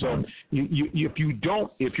All-Americans. So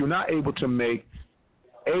if you're not able to make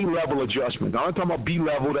A-level adjustments, I'm not talking about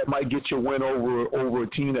B-level that might get you a win over a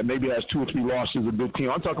team that maybe has 2 or 3 losses, a good team.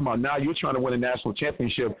 I'm talking about now you're trying to win a national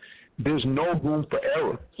championship. There's no room for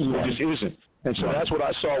error. There just isn't. And so that's what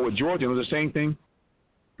I saw with Georgia. It was the same thing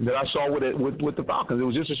that I saw with the Falcons. It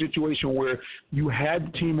was just a situation where you had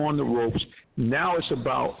the team on the ropes. Now it's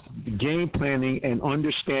about game planning and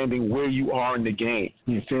understanding where you are in the game.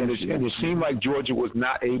 And it seemed like Georgia was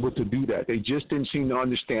not able to do that. They just didn't seem to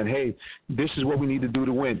understand, hey, this is what we need to do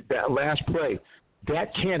to win. That last play,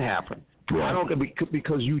 that can't happen. Right.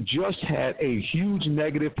 Because you just had a huge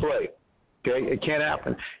negative play. Okay, it can't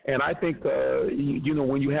happen. And I think,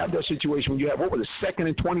 when you have that situation, when you have, what was it, 2nd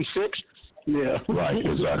and 26? Yeah, right,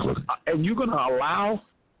 exactly. And you're going to allow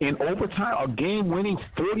in overtime a game-winning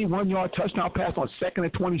 41-yard touchdown pass on 2nd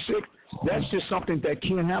and 26? That's just something that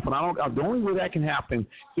can't happen. The only way that can happen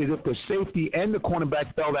is if the safety and the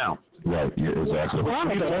cornerback fell down. Right, yeah, exactly. Well, I don't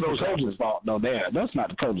think that's the coach's fault, though. That's not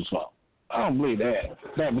the coach's fault. I don't believe that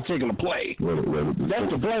particular play. That's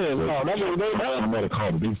the player's fault. Somebody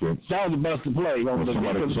called the defense. That was the busted play.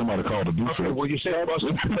 Somebody called the defense. Okay, well, you said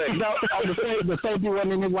busted play. The safety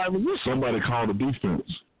wasn't in his right position. Somebody called the defense.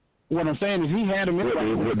 What I'm saying is he had him in the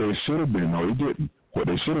right position. What they should have been, no, he didn't. What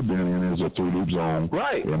they should have been in is a 3-loop zone,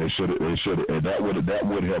 right? And and that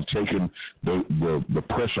would have taken the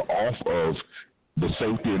pressure off of the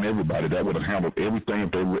safety and everybody. That would have handled everything.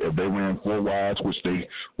 If they ran 4 wides, which they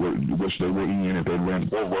were in, if they ran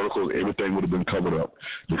 4 verticals, everything would have been covered up,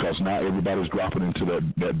 because now everybody's dropping into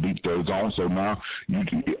that deep third zone. So now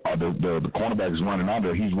the cornerback is running out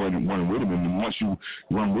there. He's running with him, and once you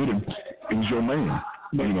run with him, he's your man.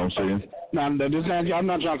 You know what I'm saying? Now, I'm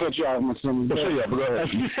not trying to cut you off. Go ahead.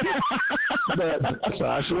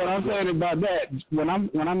 So what I'm saying about that, when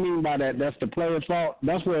I mean by that, that's the player's fault.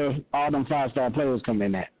 That's where all them 5-star players come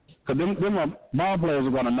in at. Because them ball players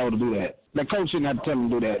are going to know to do that. The coach shouldn't have to tell them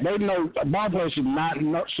to do that. They know ball players should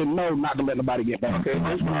know not to let nobody get back. Okay,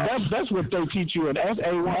 that's what they teach you at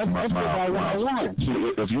SA1. That's football 101.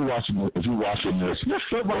 See, if you're watching this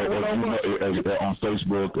on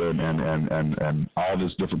Facebook and all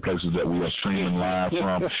these different places that we are streaming live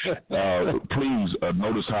from, please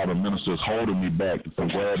notice how the minister is holding me back from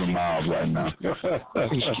grabbing Miles right now.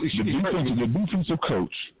 The defensive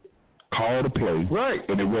coach called a play, right,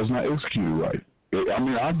 and it was not executed right. I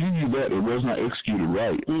mean, I'll give you that. It was not executed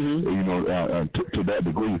right, to that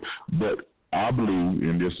degree. But I believe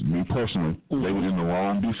in this, me personally, they were in the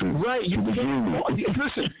wrong defense. Right.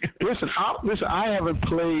 Listen, I haven't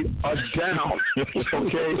played a down,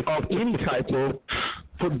 of any type of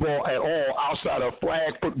football at all outside of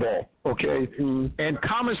flag football, okay? And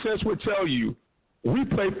common sense would tell you, we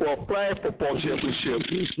play for a flag football championship.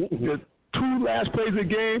 The 2 last plays of the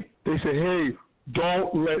game, they say, hey,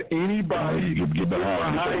 don't let anybody get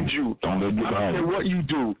behind you. Don't let get behind you. What you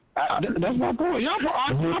do. That's my point. We're not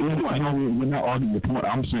arguing the point.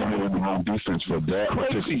 I'm saying they were in the wrong defense for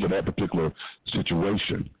that particular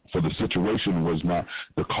situation. For the situation was not,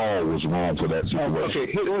 the call was wrong for that situation. Okay,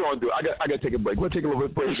 here's what we're going to do. I got to take a break. We'll take a little bit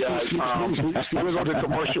of break, guys. We're going to the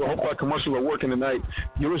commercial. I hope our commercial are working tonight.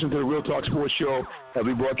 You're listening to the Real Talk Sports Show that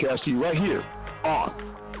we broadcast to you right here on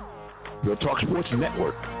Real Talk Sports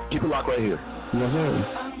Network. Keep it locked right here. Yes, sir.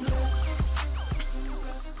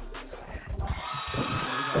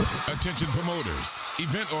 Attention promoters,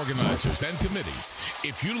 event organizers, and committees.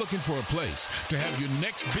 If you're looking for a place to have your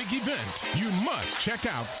next big event, you must check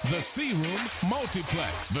out the C Room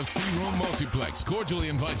Multiplex. The C Room Multiplex cordially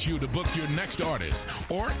invites you to book your next artist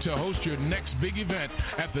or to host your next big event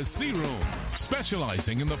at the C Room,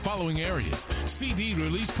 specializing in the following areas: CD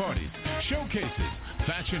release parties, showcases,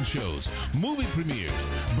 fashion shows, movie premieres,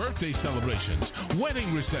 birthday celebrations,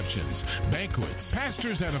 wedding receptions, banquets,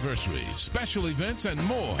 pastors' anniversaries, special events, and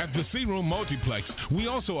more. At the C Room Multiplex, we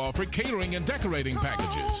also offer catering and decorating packages.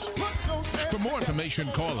 For more information,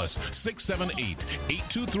 call us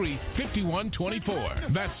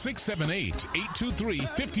 678-823-5124. That's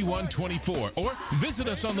 678-823-5124. Or visit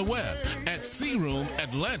us on the web at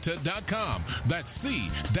croomatlanta.com. That's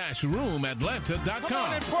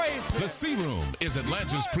c-roomatlanta.com. The C Room is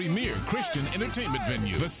Atlanta's premier Christian entertainment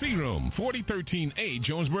venue. The C Room, 4013A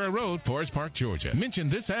Jonesboro Road, Forest Park, Georgia. Mention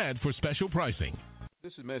this ad for special pricing.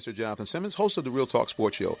 This is Minister Jonathan Simmons, host of the Real Talk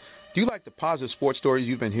Sports Show. Do you like the positive sports stories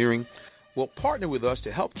you've been hearing? Well, partner with us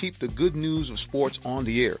to help keep the good news of sports on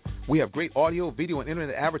the air. We have great audio, video, and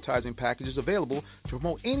internet advertising packages available to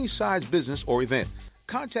promote any size business or event.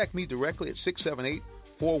 Contact me directly at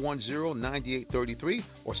 678-410-9833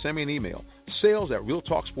 or send me an email,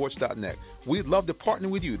 sales@realtalksports.net. We'd love to partner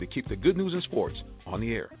with you to keep the good news in sports on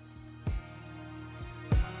the air.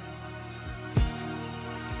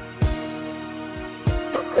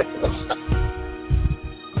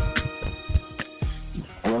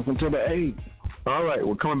 Welcome to the 8. All right,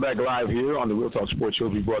 we're coming back live here on the Real Talk Sports Show.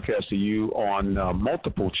 We broadcast to you on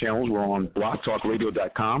multiple channels. We're on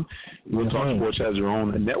blogtalkradio.com. Real Talk Sports has their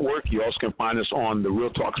own network. You also can find us on the Real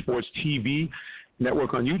Talk Sports TV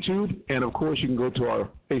network on YouTube. And, of course, you can go to our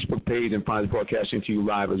Facebook page and find us broadcasting to you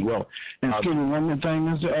live as well. And excuse me, one more thing.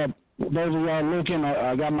 Those of y'all looking,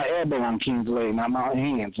 I got my elbow on King's leg, not my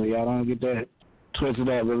hand, so y'all don't get that twisted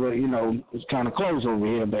up. It's kind of close over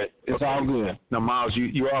here, but it's all good. Now, Miles,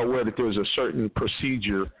 you are aware that there's a certain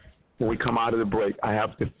procedure when we come out of the break. I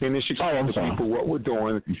have to finish explaining to people what we're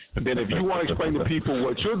doing. And then if you want to explain to people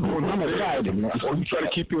what you're doing, I'm excited, man. Or you try to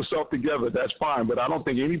keep yourself together, that's fine. But I don't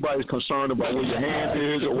think anybody's concerned about where your hand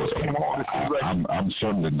is or what's going on. I'm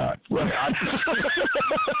certainly not. Right. I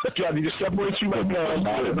need to separate you like that.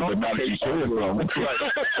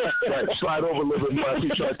 Right. Slide over a little bit more. I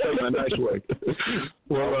keep trying to tell you in a nice way.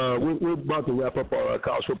 Well, we're about to wrap up our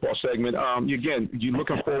college football segment. Again, you're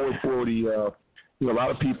looking forward for the a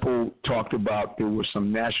lot of people talked about there was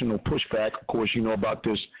some national pushback. Of course, you know about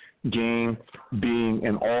this game being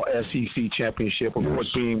an all-SEC championship, of course,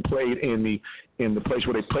 being played in the place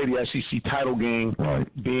where they play the SEC title game,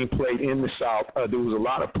 being played in the South. There was a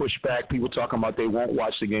lot of pushback, people talking about they won't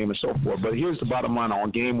watch the game and so forth. But here's the bottom line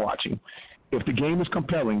on game watching. If the game is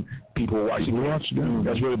compelling, people will watch the game.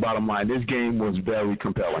 That's really the bottom line. This game was very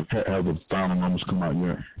compelling. Have the final numbers come out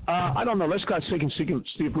yet? I don't know. Let's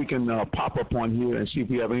see if we can pop up on here and see if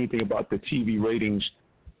we have anything about the TV ratings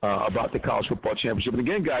about the college football championship. And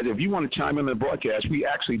again, guys, if you want to chime in on the broadcast, we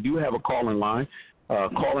actually do have a call-in line.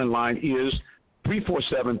 Call-in line is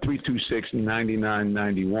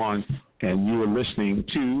 347-326-9991, and you are listening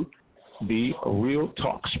to the Real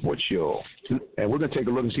Talk Sports Show. And we're going to take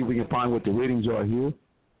a look and see if we can find what the ratings are here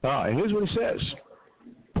And here's what it says.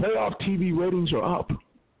 Playoff TV ratings are up.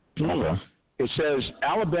 Okay. It says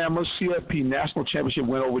Alabama's CFB national championship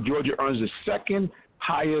win over Georgia earns the second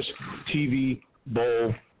highest TV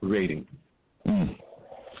bowl rating.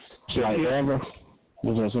 So Alabama,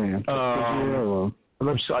 what's that saying?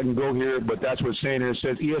 I can go here, but that's what it's saying. It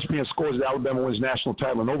says ESPN scores as Alabama wins national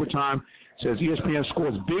title in overtime. It says ESPN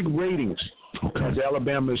scores big ratings as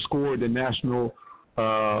Alabama has scored the national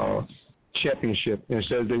championship. And it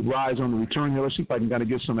says they rise on the return here. Let's see if I can kind of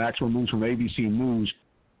get some actual news from ABC News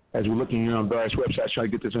as we're looking here on various websites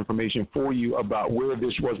trying to get this information for you about where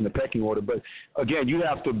this was in the pecking order. But, again, you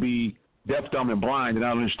have to be deaf, dumb, and blind, and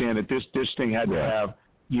I understand that this thing had to have,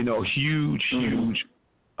 huge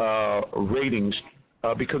ratings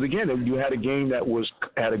because, again, you had a game that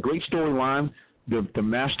had a great storyline, the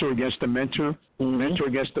master against the mentor, mentor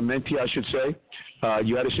against the mentee, I should say.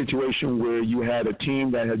 You had a situation where you had a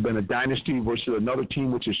team that had been a dynasty versus another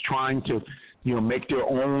team which is trying to, make their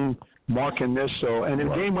own mark in this. So, and then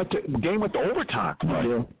the game went to overtime.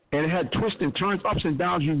 Right. And it had twists and turns, ups and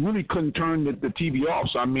downs. You really couldn't turn the TV off.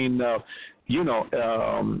 So, I mean, let's see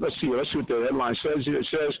what the headline says here. It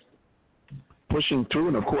says, pushing through,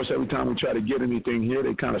 and of course, every time we try to get anything here,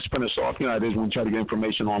 they kind of spin us off. It is when we try to get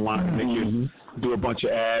information online and make you do a bunch of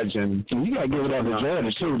ads. And you got to give it up to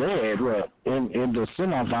Georgia, too. They had, in the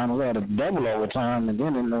semifinals, they had a double overtime, and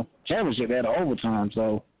then in the championship, they had an overtime.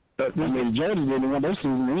 So, Georgia didn't want their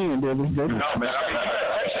season to end, did they? No, man.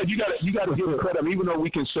 You got to give it credit. I mean, even though we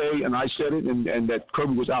can say, and I said it, and that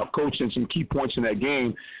Kirby was out-coached in some key points in that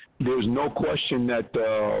game, there's no question that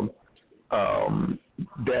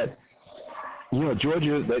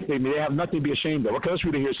Georgia, they have nothing to be ashamed of. Okay, let's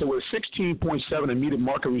read it here. So with 16.7 immediate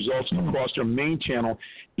market results across their main channel,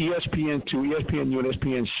 ESPN2, ESPNU, and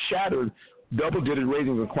ESPN shattered double-digit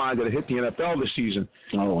rating declines that hit the NFL this season.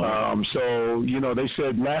 Oh, wow. So, they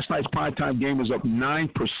said last night's primetime game was up 9%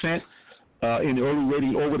 in the early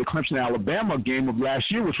rating over the Clemson-Alabama game of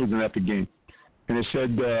last year, which was an epic game. And it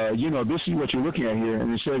said, this is what you're looking at here.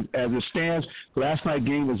 And it said, as it stands, last night's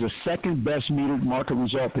game is the second best metered market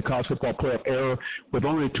result in college football playoff era, with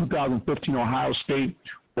only the 2015 Ohio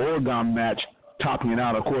State-Oregon match topping it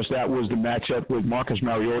out. Of course, that was the matchup with Marcus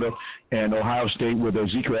Mariota and Ohio State with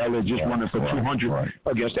Ezekiel Elliott just running for 200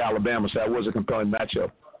 against Alabama. So that was a compelling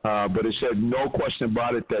matchup. But it said no question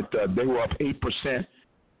about it that they were up 8%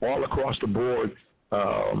 all across the board.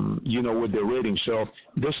 With their ratings. So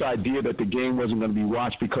this idea that the game wasn't going to be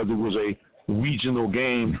watched because it was a regional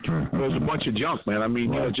game was a bunch of junk, man. I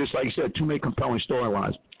mean, just like you said, too many compelling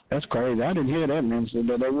storylines. That's crazy. I didn't hear that, man. So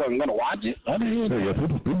that they wasn't going to watch it. I didn't hear that. Yeah,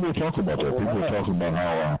 people were talking about that. People were talking about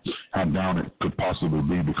how down it could possibly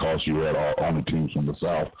be because you had only teams from the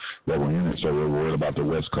South that were in it, so they were worried about the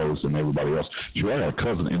West Coast and everybody else. You had a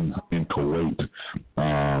cousin in Kuwait.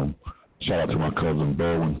 Shout out to my cousin,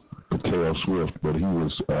 Berwin Patel Swift, but he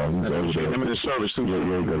was over there. Him in his service too. Yeah,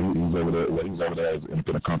 he's over there. He's over there as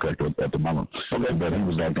independent contractor at the moment. Okay. But he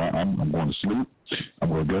was like, I'm going to sleep. I'm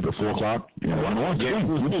going to get up at 4 o'clock. I'm going to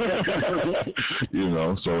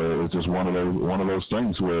so it's just one of those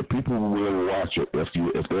things where people will watch it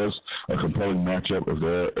if there's a compelling matchup, if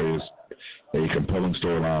there is a compelling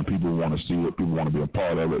storyline, people want to see it, people want to be a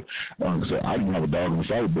part of it. I didn't have a dog in the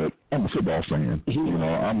fight, but I'm a football fan.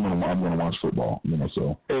 I'm gonna watch football.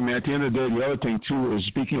 So. Hey man, at the end of the day, the other thing too is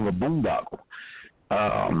speaking of a boondoggle,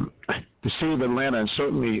 the city of Atlanta and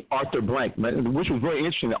certainly Arthur Blank, which was very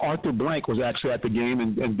interesting. Arthur Blank was actually at the game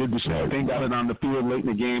and did the same thing, got it on the field late in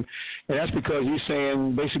the game, and that's because he's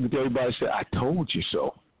saying basically to everybody, said, "I told you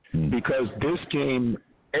so," because this game,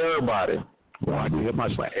 everybody.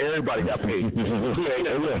 Everybody got paid.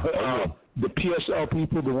 The PSL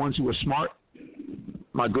people, the ones who were smart,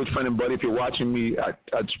 my good friend and buddy, if you're watching me,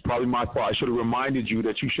 it's probably my fault. I should have reminded you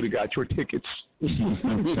that you should have got your tickets. And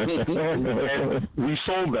we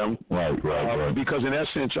sold them. Right. Because in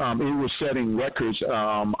essence, it was setting records.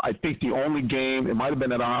 I think the only game, it might have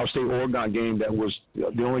been that Ohio State-Oregon game that was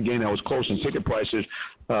the only game that was close in ticket prices.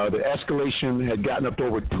 The escalation had gotten up to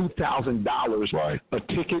over $2,000 a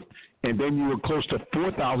ticket. And then you were close to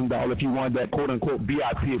 $4,000 if you wanted that quote-unquote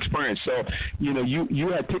VIP experience. So, you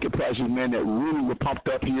had ticket prices, man, that really were pumped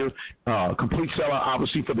up here. Complete sellout,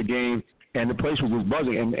 obviously, for the game, and the place was just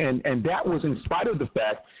buzzing. And that was in spite of the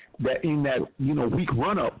fact that in that, week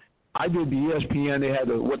run-up, I did the ESPN. They had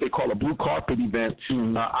what they call a blue carpet event.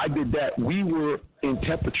 I did that. We were in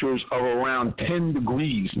temperatures of around 10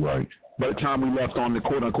 degrees. Right. By the time we left on the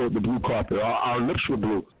quote-unquote the blue carpet, our lips were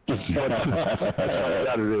blue.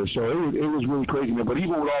 out of there. So it was really crazy, man. But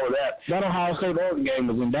even with all of that Ohio State-Oregon game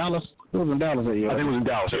was in Dallas. It was in Dallas that year. I think it was in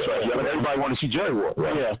Dallas. That's right. Yeah, but everybody wanted to see Jerry World.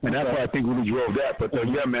 Right? Yeah, and that's why I think really drove that. But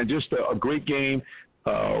yeah, man, just a great game.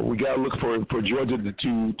 We got to look for Georgia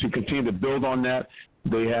to continue to build on that.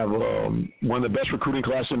 They have one of the best recruiting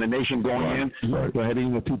classes in the nation going in,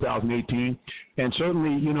 heading into 2018. And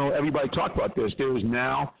certainly, you know, everybody talked about this. There is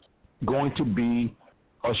now going to be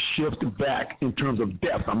a shift back in terms of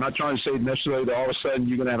depth. I'm not trying to say necessarily that all of a sudden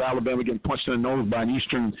you're going to have Alabama getting punched in the nose by an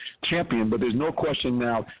Eastern champion, but there's no question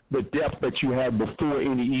now the depth that you had before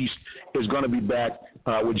in the East is going to be back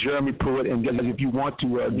with Jeremy Pruitt. And if you want to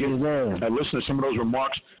listen to some of those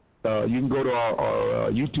remarks, you can go to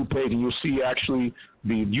our YouTube page and you'll see actually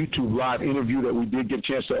the YouTube live interview that we did get a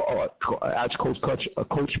chance to ask Coach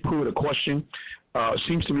Pruitt a question.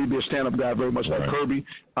 Seems to me to be a stand-up guy, very much like Kirby.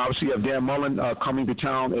 Obviously, you have Dan Mullen coming to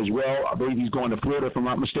town as well. I believe he's going to Florida, if I'm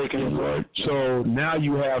not mistaken. So now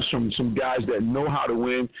you have some guys that know how to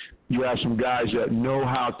win. You have some guys that know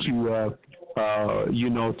how to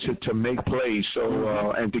to make plays.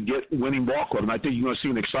 So and to get winning ball club. And I think you're going to see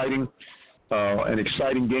an exciting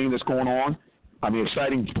game that's going on. I mean,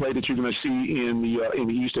 exciting play that you're going to see in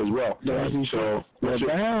the East as well. So,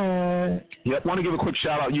 want to give a quick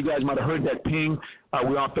shout out. You guys might have heard that ping.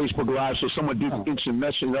 We're on Facebook Live, so someone did instant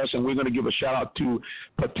message us, and we're going to give a shout out to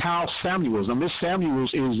Patal Samuels. Now, Miss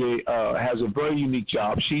Samuels has a very unique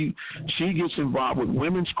job. She gets involved with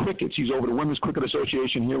women's cricket. She's over the Women's Cricket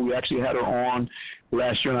Association here. We actually had her on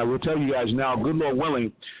last year, and I will tell you guys now, good Lord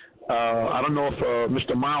willing, I don't know if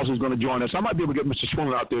Mr. Miles is going to join us. I might be able to get Mr.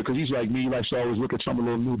 Swindler out there because he's like me. He likes to always look at something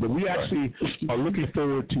a little new. But we actually are looking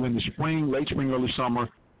forward to, in the spring, late spring, early summer,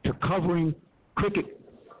 to covering cricket.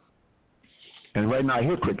 And right now I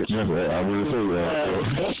hear crickets. Yeah, I will say that.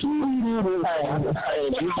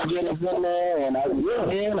 If you get us in there, and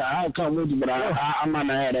I'll come with you, but I might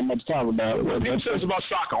not have that much to talk about. People say it's about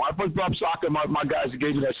soccer. I first brought up soccer, my guys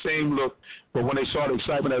gave me that same look. But when they saw the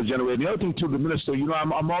excitement that was generated, the other thing too, the minister,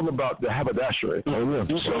 I'm all about the haberdashery.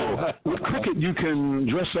 So with cricket, you can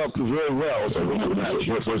dress up very well.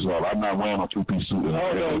 First of all, I'm not wearing a two-piece suit.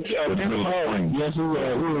 Yes, we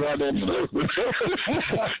were out there.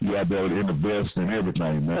 You out there in the vest and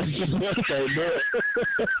everything, man.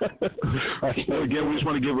 Well, again, we just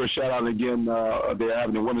want to give her a shout out again. They're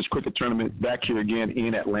having the women's cricket tournament back here again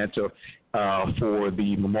in Atlanta for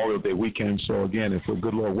the Memorial Day weekend. So again, if we're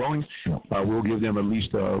good Lord willing, we'll give them at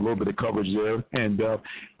least a little bit of coverage there. And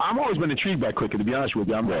I've always been intrigued by cricket, to be honest with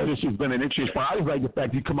you. This has been an interesting sport. I just like the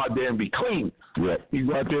fact you come out there and be clean. Yeah. You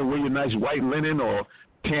go out there and wear your nice white linen or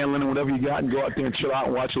tan linen, whatever you got, and go out there and chill out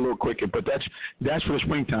and watch a little cricket. But that's for the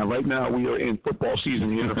springtime. Right now we are in football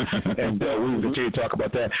season here, and we'll continue to talk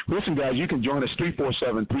about that. Listen, guys, you can join us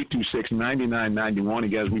 347-326-9991.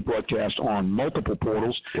 Again, we broadcast on multiple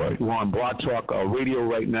portals. Right. We're on Blog Talk Radio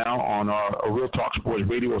right now on our Real Talk Sports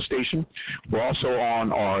radio station. We're also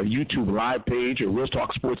on our YouTube live page at Real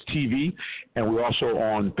Talk Sports TV, and we're also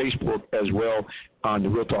on Facebook as well, on the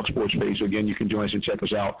Real Talk Sports page. So again, you can join us and check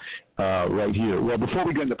us out right here. Well, before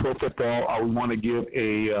we get into pro football, we want to give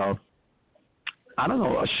a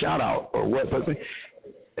shout out or what? But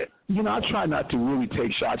I try not to really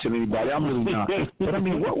take shots at anybody. I'm really not. But I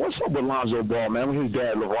mean, what's up with Lonzo Ball, man? With his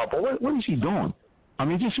dad, LeVar Ball, what is he doing? I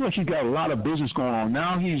mean, just like he's got a lot of business going on.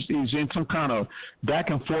 Now he's in some kind of back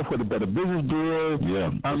and forth with a Better Business Bureau. Yeah.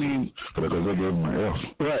 I mean, because they gave him an F.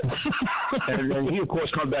 Right. and he, of course,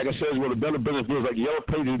 comes back and says, well, the Better Business Bureau is like Yellow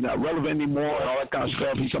Pages is not relevant anymore and all that kind of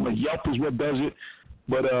stuff. He's talking about Yelp is what does it.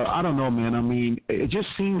 But I don't know, man. I mean, it just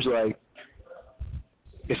seems like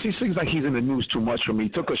he's in the news too much for me. He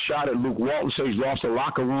took a shot at Luke Walton, so he's lost the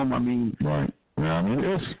locker room. I mean. Right. Yeah, I mean,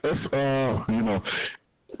 it's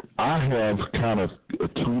I have kind of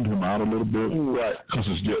tuned him out a little bit, right? Because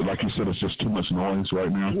it's just, like you said, it's just too much noise right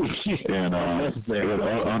now, and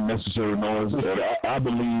unnecessary noise. And I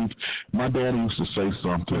believe my dad used to say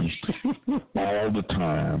something all the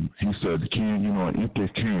time. He said, "Ken, an empty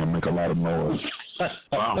can make a lot of noise."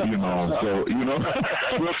 Wow. So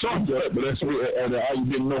we'll talk to it, but that's and I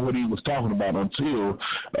didn't know what he was talking about until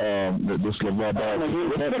this LeVar Ball.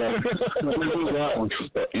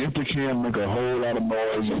 Empty can make a whole lot of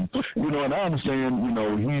noise. And and I understand,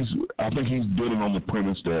 I think he's building on the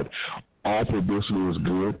premise that all publicity is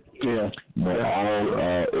good. Yeah.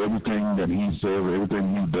 Everything that he says,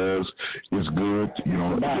 everything he does is good. Just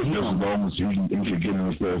as long as he can get in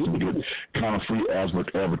his best and get kind of free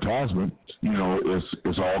advertisement,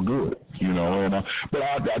 it's all good. But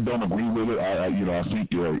I don't agree with it. I think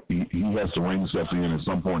he has to rein himself in at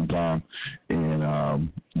some point in time, and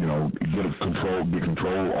get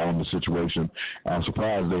control on the situation. I'm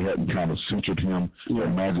surprised they hadn't kind of censored him. Yeah.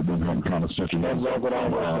 Magic didn't hadn't kind of censored him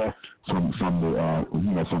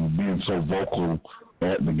from being so vocal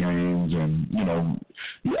at the games, and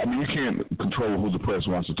you can't control who the press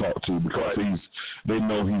wants to talk to because they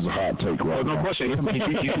know he's a hot take right now. No question.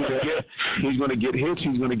 He's going to get hits.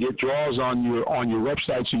 He's going to get draws on your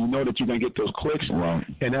website, so you know that you're going to get those clicks. Right.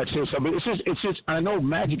 And that's it. I mean, it's just. I know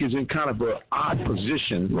Magic is in kind of an odd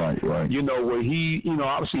position. Right. Where he,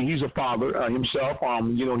 obviously he's a father himself.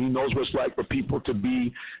 He knows what it's like for people to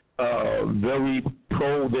be very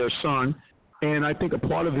pro their son. And I think a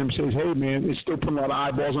part of him says, hey, man, it's still putting a lot of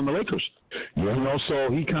eyeballs on the Lakers. Yeah.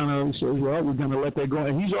 So he kind of says, well, we're going to let that go.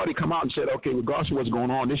 And he's already come out and said, okay, regardless of what's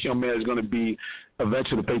going on, this young man is going to be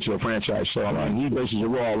eventually the face of the franchise. So he basically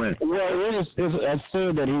we're all in. Well, it's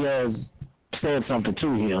said that he has said something to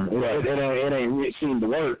him. It ain't seemed to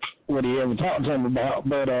work what he ever talked to him about.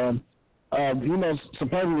 But,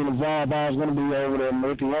 supposedly the volleyball is going to be over there in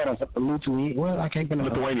Lithuania. Well, I can't pronounce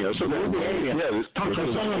Lithuania. So Lithuania. There you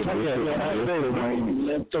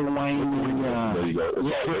go.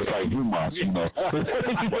 It's like Dumas,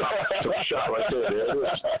 Took a shot right there.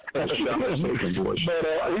 That's a shot. But he said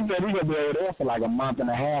he's going to be over there for like a month and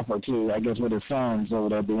a half or two, I guess, with his sons over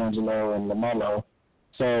there, D'Angelo and LaMelo.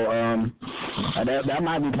 So that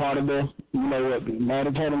might be part of the, what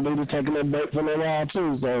Maddie told him to do, to take a little break for a little while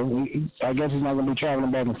too. So I guess he's not going to be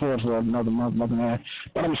traveling back and forth for another month and a half.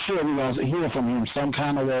 But I'm sure we're going to hear from him some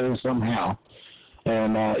kind of way, somehow.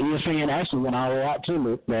 And ESPN actually went all out to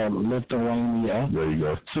Lithuania. There you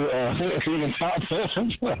go. To even talk to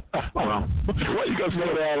him. Well, you got to say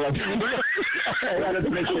that. I wanted to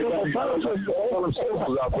make sure all them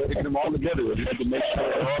schools out there, get them all together. We had to make sure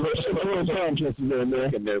all those interested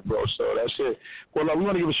in there, bro. So that's it. Well, we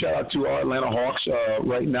want to give a shout out to our Atlanta Hawks.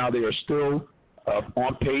 Right now, they are still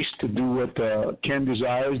on pace to do what Ken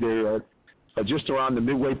desires. They are just around the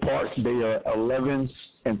midway part. They are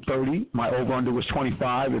 11-30. My over-under was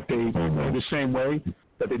 25. If they play the same way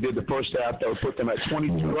that they did the first half, that would put them at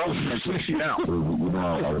 22 and 60 down.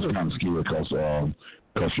 I was kind of scared because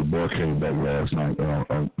your boy came back last night.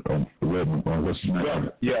 What's his name?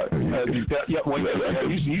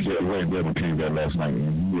 Ray Devin came back last night,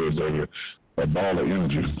 and he was a ball of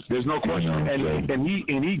energy. There's no question,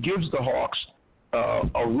 and he gives the Hawks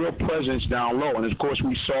a real presence down low. And, of course,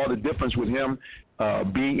 we saw the difference with him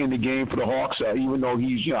being in the game for the Hawks. Even though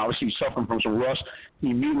he's obviously suffering from some rust,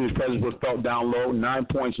 immediately his presence was felt down low. 9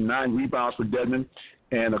 points, 9 rebounds for Dedmon,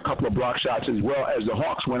 and a couple of block shots as well, as the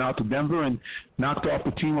Hawks went out to Denver and knocked off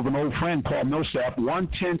the team of an old friend, Paul Millsap,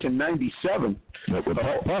 110-97. Paul's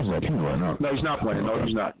not playing right now. No, he's not playing. No,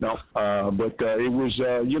 he's not. No. But it was,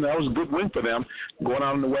 that was a good win for them going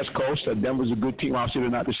out on the West Coast. Denver's a good team. Obviously, they're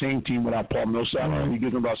not the same team without Paul Millsap. Right. He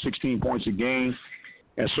gives them about 16 points a game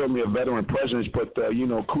and certainly a veteran presence. But,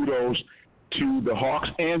 kudos to the Hawks.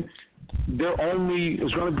 And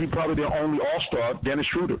it's going to be probably their only all-star, Dennis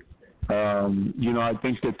Schroeder. I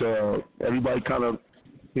think that everybody kind of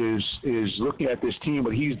is looking at this team,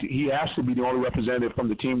 but he has to be the only representative from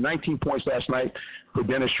the team. 19 points last night for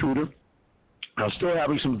Dennis Schroeder. Still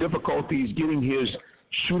having some difficulties getting his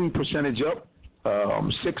shooting percentage up,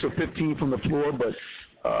 6 of 15 from the floor, but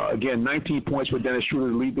again, 19 points for Dennis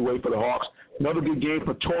Schroeder to lead the way for the Hawks. Another good game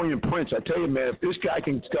for Taurean Prince. I tell you, man, if this guy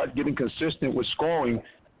can start getting consistent with scoring,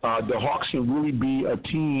 the Hawks can really be a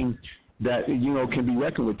team that, can be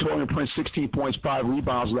reckoned with. Taurean Prince, 16 points, 5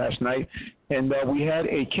 rebounds last night. And we had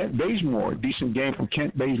a Kent Bazemore, decent game from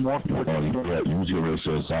Kent Bazemore. You was going to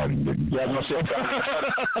say exciting, didn't you? Yeah,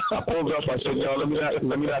 I pulled up. I said, no,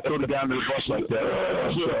 let me not throw the guy under the bus like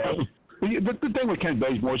that. The thing with Kent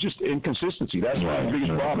Bazemore is just inconsistency. That's the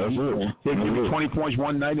biggest problem. They give you 20 points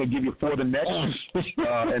one night, they give you 4 the next,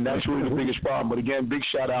 and that's really the biggest problem. But again, big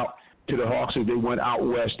shout out to the Hawks as they went out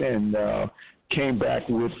west and came back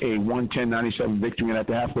with a 110-97 victory, and at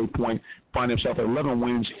the halfway point find himself at 11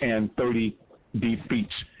 wins and 30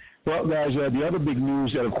 defeats. Well, guys, the other big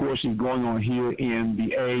news that, of course, is going on here in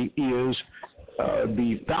the A is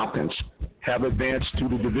the Falcons have advanced to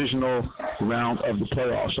the divisional round of the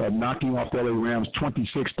playoffs, knocking off the LA Rams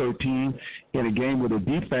 26-13 in a game where the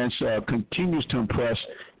defense continues to impress,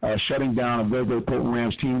 shutting down a very, very potent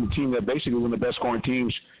Rams team, the team that basically one of the best scoring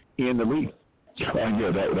teams in the league. That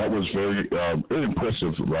was very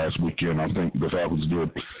impressive last weekend. I think the Falcons did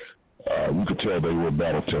you could tell they were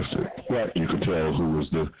battle tested. Right. You could tell who was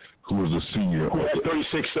the senior. Who had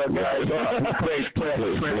 36 guys. You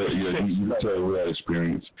could tell who had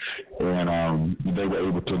experience, and they were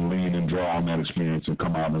able to lean and draw on that experience and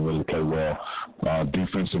come out and really play well.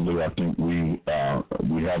 Defensively, I think we have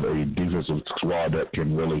a defensive squad that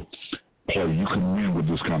can really play. You can win with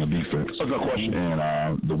this kind of defense. No question.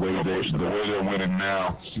 And the way they're winning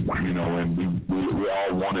now, and we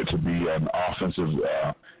all want it to be an offensive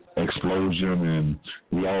explosion, and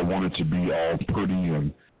we all want it to be all pretty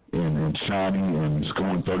and shiny and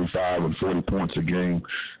scoring 35 and 40 points a game,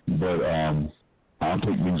 but I'll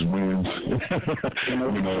take these wins.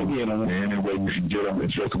 Any way we can get them,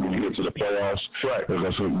 especially when you get to the playoffs. Right. As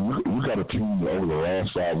I said, we got a team over the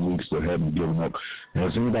last 5 weeks that haven't given up.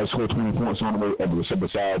 Has anybody scored 20 points on them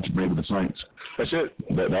besides maybe the Saints? That's it.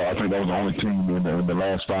 I think that was the only team in the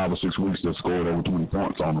last 5 or 6 weeks that scored over 20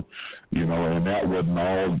 points on them. And that wasn't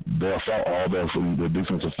all their fault, all their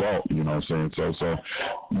defensive fault. You know what I'm saying? So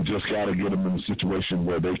you just got to get them in a situation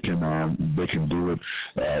where they can do it.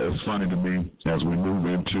 It's funny to me as we move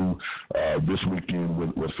into this weekend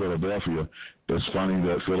with Philadelphia. It's funny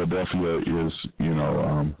that Philadelphia is,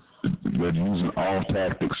 they're using all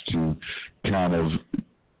tactics to kind of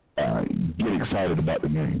get excited about the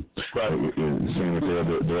game. Right. Saying that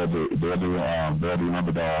they're the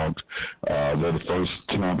underdogs. They're the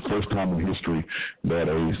first time in history that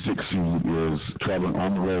a 6 seed is traveling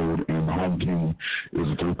on the road and the home team is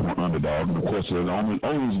a 3-point underdog. And of course, the only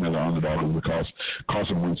reason they're the underdog is because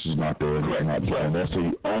Carson Wentz is not there. They're not playing. That's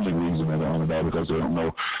the only reason they're the underdog, because they don't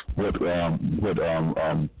know what the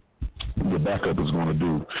backup is going to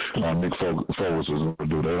do. Nick Foles is going to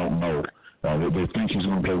do. They don't know. They think he's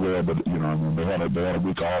going to play well, but they had a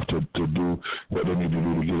week off to do what they need to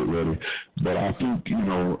do to get it ready. But I think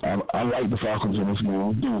I like the Falcons in this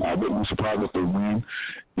game. I wouldn't be surprised if they win,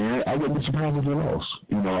 and I wouldn't be surprised if they lost.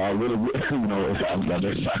 I really would. I'm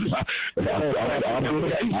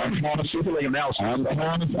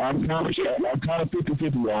kind of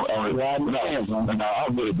 50-50 on it. And I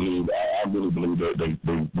really believe that they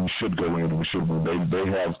should go in and we should win. They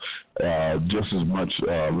have just as much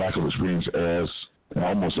lack of experience as the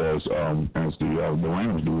Rams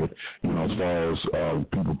do it, as far as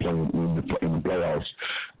people playing in the playoffs.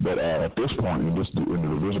 But at this point in the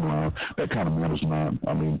division round, that kind of matters not.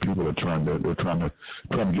 I mean, people are trying to get to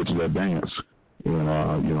that dance.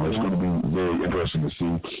 And it's going to be very interesting to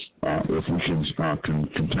see if we can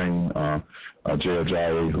contain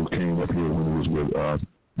J.J., who came up here when he was with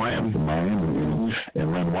Miami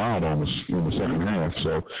and ran wild on us in the second half.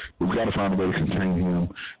 So we've got to find a way to contain him.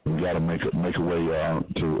 We've got to make a way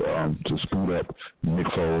to speed up Nick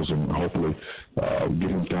Foles and hopefully get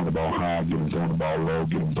him throwing the ball high, get him throwing the ball low,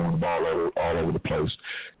 get him throwing the ball all over the place,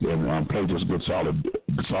 and play just good solid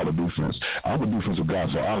defense. I'm a defensive guy,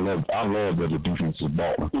 so I love that the defense is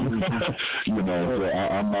balling.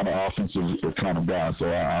 I'm not an offensive kind of guy, so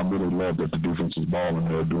I really love that the defense is balling.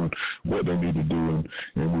 They're doing what they need to do,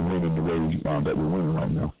 and we're winning the way that we're winning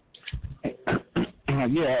right now.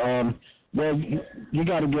 Well, you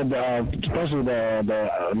got to give especially the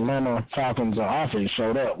Atlanta Falcons offense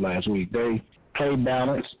showed up last week. They played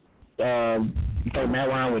balanced. Played Matt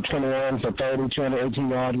Ryan with 21 for 30, 218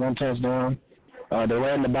 yards, 1 touchdown. They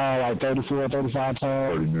ran the ball like 34, 35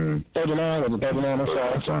 times. 39 was it 39 or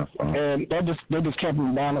so. And they just kept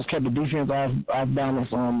them balanced, kept the defense off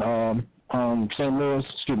balance on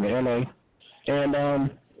LA. And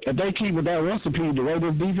if they keep with that recipe, the way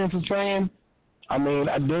this defense is playing, I mean,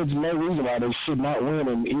 there's no reason why they should not win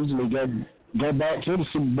and easily go back to the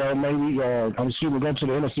Super Bowl, maybe, go to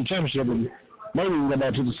the NFC Championship and maybe go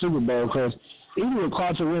back to the Super Bowl, because even with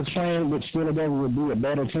Carson Wentz playing, which Philadelphia would be a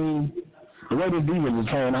better team, the way this defense is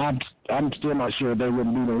playing, I'm still not sure they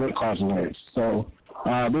wouldn't beat them with Carson Wentz. So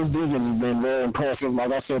this defense has been very impressive.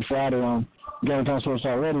 Like I said Friday on Game Time Sports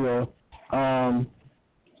Talk Radio, I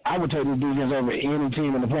would take this defense over any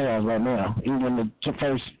team in the playoffs right now, even when the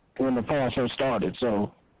playoffs first started.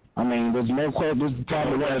 So, I mean, there's no question. This is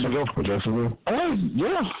probably the way to go for Jacksonville. Oh,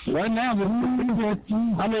 yeah. Right now, I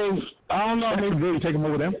mean, I don't know. Maybe you take them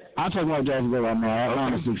over them. I'll take them over Jacksonville right now,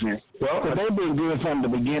 honestly. Well, they've been good from the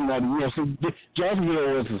beginning of the year. So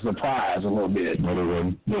Jacksonville was a surprise a little bit. No, they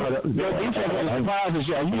weren't. Their defense was a surprise this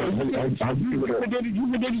year. You predicted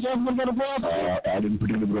Jacksonville to go to playoffs? I didn't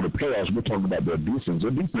predict them to go to playoffs. We're talking about their defense. Their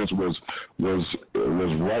defense was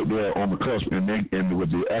right there on the cusp, and with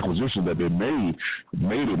the acquisition that they made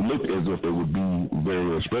it look as if they would be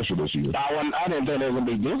very special this year. I didn't think they would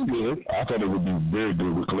be this good. I thought it would be very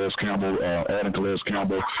good with Calais Campbell Campbell, adding Calais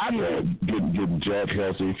Campbell, getting Jack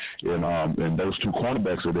healthy, and those two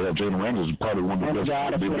cornerbacks that they have, Jalen Ramsey is probably one of the best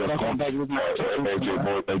cornerbacks.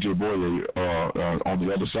 AJ Boye on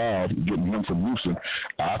the other side, getting him from Houston.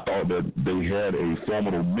 I thought that they had a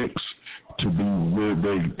formidable mix to be very,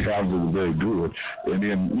 very talented, very good, and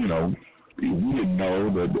then we didn't know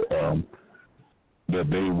that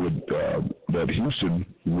they would that Houston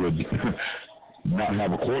would not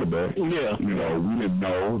have a quarterback. Yeah. We didn't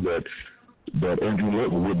know that Andrew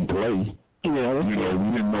Luck wouldn't play. Yeah. We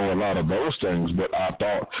didn't know a lot of those things, but I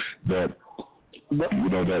thought that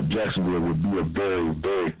that Jacksonville would be a very,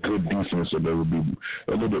 very good defense, and they would be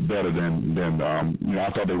a little bit better than I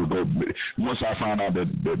thought they would go. Once I found out that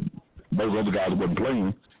those other guys wasn't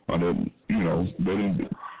playing, they didn't.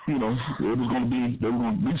 It was going to be, they were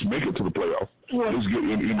going to at least make it to the playoff. Well,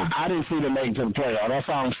 I didn't see them making to the playoff. That's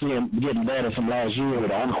how I'm seeing getting better from last year.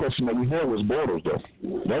 The only question that we had was Bortles, though.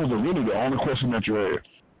 That was really the only question that you had.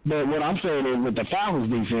 But what I'm saying is, with the Falcons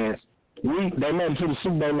defense, they made it to the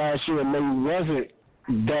Super Bowl last year, and they wasn't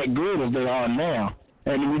that good as they are now.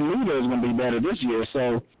 And we knew they was going to be better this year,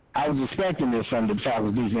 so I was expecting this from the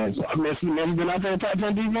Falcons defense. Never been out there top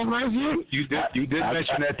 10 defense last year. You did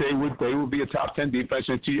mention that they would be a top 10 defense.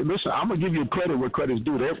 And listen, I'm gonna give you credit where credit's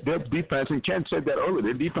due. Their defense, and Ken said that earlier.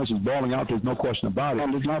 Their defense is balling out. There's no question about it.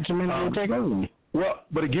 And there's not too many to take over. Well,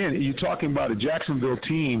 but again, you're talking about a Jacksonville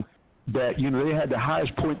team that they had the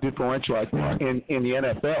highest point differential, I think, in the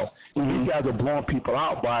NFL. Mm-hmm. These guys are blowing people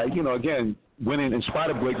out by again, winning in spite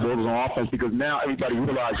of Blake Bortles on offense, because now everybody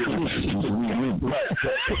realizes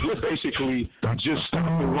we're basically just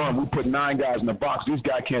stopping the run. We put 9 guys in the box. This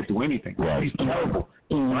guy can't do anything. Right. He's terrible.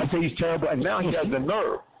 Mm-hmm. I say he's terrible, and now he has the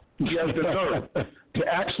nerve. He has the nerve to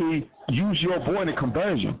actually use your boy in a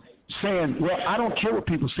conversion, saying, well, I don't care what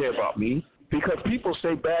people say about me, because people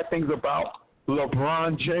say bad things about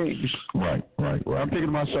LeBron James. Right. I'm thinking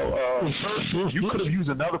to myself, you could have used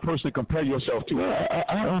another person to compare yourself to.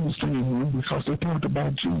 I understand you, because they talked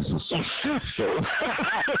about Jesus. So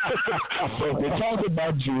they talked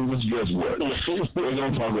about Jesus, guess what? They're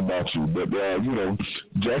going to talk about you. But,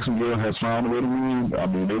 Jacksonville has found a way to win. I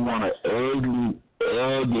mean, they won an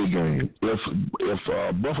ugly game.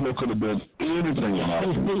 If Buffalo could have done anything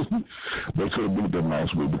last week, they could have beat them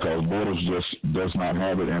last week, because Bortles just does not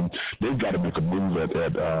have it, and they've got to make a move at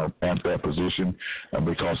that position,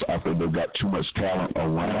 because I think they've got too much talent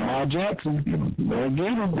around. Lamar Jackson,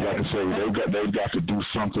 like I say, they've got to do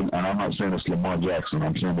something, and I'm not saying it's Lamar Jackson.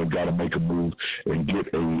 I'm saying they've got to make a move and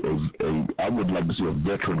get I would like to see a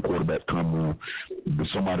veteran quarterback come in,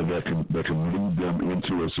 somebody that can lead them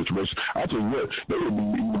into a situation. I tell you what, they would be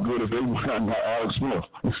even good if they went by Alex Smith.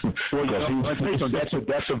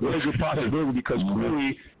 That's a very good possibility, because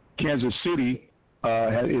clearly Kansas City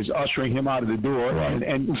is ushering him out of the door, right.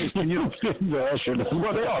 and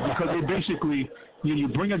well, they are, because they basically you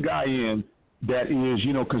bring a guy in that is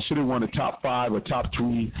considered one of the top 5 or top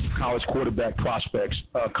 3 college quarterback prospects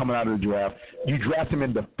coming out of the draft. You draft him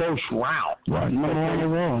in the first round. Right.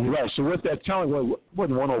 Right. So what that telling? Well,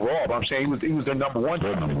 wasn't one overall, but I'm saying he was their number 1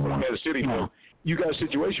 in Kansas City. You got a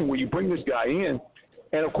situation where you bring this guy in,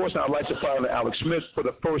 and of course, now lights are fired on Alex Smith for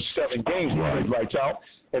the first 7 games. He lights out,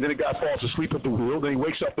 and then the guy falls asleep at the wheel. Then he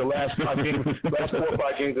wakes up the last 4 or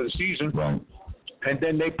 5 games of the season, and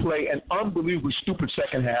then they play an unbelievably stupid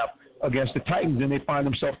second half against the Titans, and they find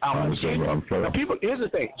themselves out of the game. Now, people, here's the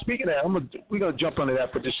thing. Speaking of that, we're going to jump into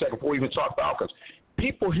that for just a second before we even talk Falcons.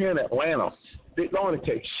 People here in Atlanta, they're going to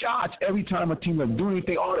take shots every time a team doesn't do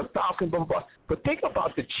anything. Oh, the Falcons, blah, blah, blah. But think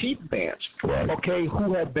about the Chief fans, okay,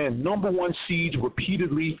 who have been number 1 seeds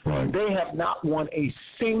repeatedly. Right. They have not won a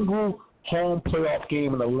single home playoff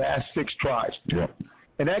game in the last 6 tries. Yep.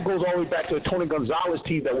 And that goes all the way back to the Tony Gonzalez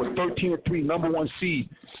team that was 13-3, number 1 seed.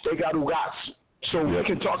 They got Ugats. So we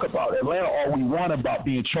can talk about Atlanta all we want about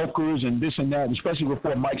being chokers and this and that, especially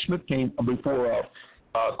before Mike Smith came, before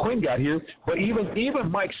Quinn got here. But even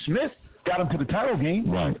Mike Smith got him to the title game.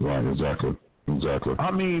 Right, exactly. I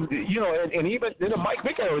mean, and even in the Mike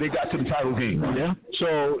Vick era, they got to the title game. Yeah.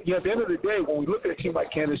 So, at the end of the day, when we look at a team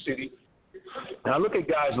like Kansas City, and I look at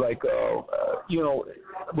guys like,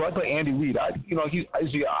 like Andy Reid, he's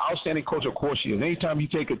the outstanding coach, of course he is. Anytime you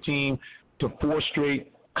take a team to 4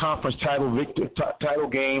 straight conference title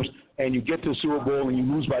games, and you get to the Super Bowl and you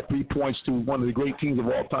lose by 3 points to one of the great teams of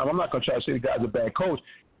all time, I'm not going to try to say the guy's a bad coach,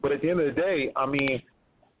 but at the end of the day, I mean,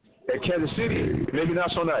 at Kansas City, maybe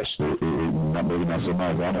not so nice. Maybe not so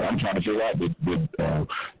nice. I'm trying to figure out, did they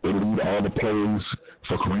lead all the plays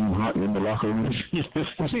for Kareem Hunt in the locker room?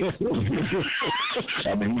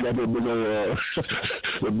 I mean, he got that big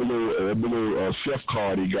old chef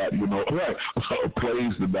card he got, right.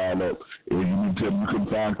 Plays the dial up. And you mean tell me you couldn't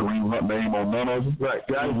find Kareem Hunt's name on none of them? Right.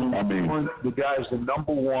 The guy is the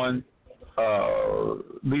number one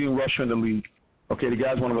leading rusher in the league. Okay, the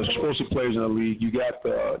guy's one of the most explosive players in the league. You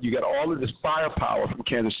got all of this firepower from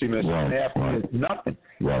Kansas City. Right. Nothing.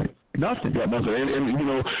 Right. Nothing. Got nothing. And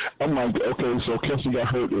I'm like, okay, so Kelsey got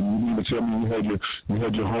hurt, and you mean to tell me you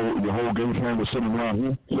had your whole game plan was sitting around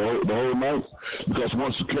here the whole night? Because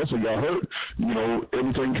once Kelsey got hurt,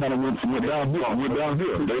 everything kind of went downhill.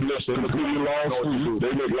 They completely lost.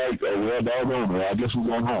 They looked like, well, doggone it, I guess we're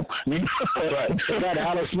going home. Right. Got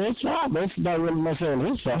Alex Smith. That's not really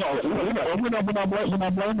necessarily his fault. No, we're not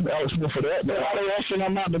blaming Alex Smith for that. They actually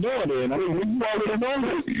I'm out the door then. I mean,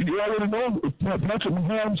 you already know Patrick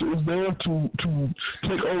Mahomes is there to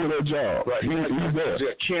take over that job. Right. He's there. He's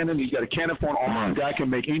got a cannon. He's got a cannon for an arm. The guy can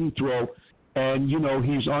make any throw. And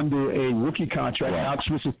he's under a rookie contract. Right. Alex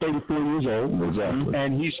Smith is 34 years old. Exactly.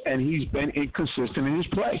 And he's been inconsistent in his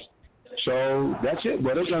play. So that's it.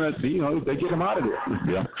 But they're gonna, they get him out of there.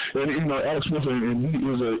 Yeah, and Alex Smith, and he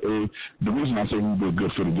is the reason I say he'd be a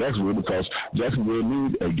good fit in Jacksonville because Jacksonville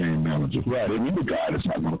need a game manager. Right. They need a guy that's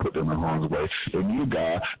not going to put them in harm's way. They need a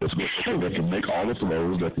guy that can make all the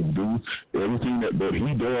throws, that can do everything that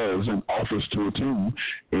he does and offers to a team,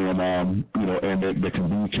 and and that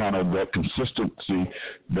can be kind of that consistency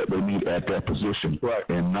that they need at that position, right,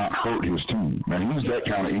 and not hurt his team. Now he's that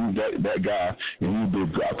kind of that guy, and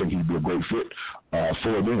I think he'd be a great fit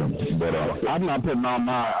for them. But I'm not putting all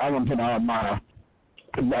my. I wouldn't put all my.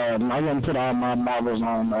 I wouldn't put all my marbles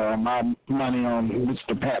on my money on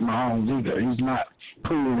Mr. Pat Mahomes either. He's not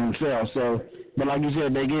proving himself. So, but like you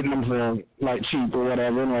said, they're getting him for like cheap or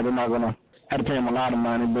whatever. They're not gonna have to pay him a lot of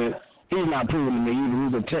money, but he's not proving to me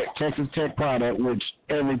either. He's a Texas Tech product, which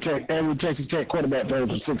every Texas Tech quarterback throws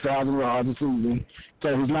for 6,000 yards a season. So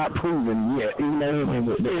he's not proven yet. Even though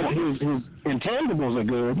his intangibles are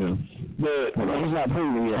good, but he's not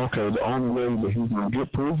proven yet. Okay, the only way that he's going to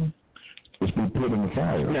get proven is be put in the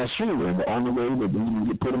fire. That's true. And the only way that he's going to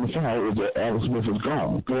get put in the fire is that Alex Smith is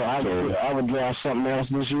gone. Well, I would draft something else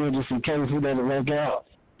this year just in case he doesn't work out.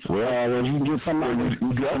 Well, you can get somebody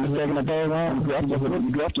you drafted in the second or third round. You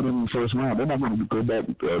drafted him in the first round. They're not going to go back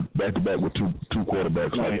to back with two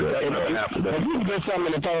quarterbacks like that. If you can get something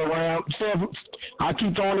in the third round, I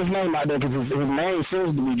keep throwing his name out there because his name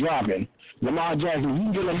seems to be dropping. Lamar Jackson. You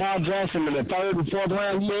can get Lamar Jackson in the third and fourth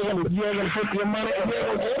round. You ain't gonna put your money in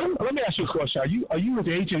there. Let me ask you a question. Are you with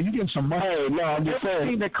the agent? Are you getting some money? Hey, no, I'm just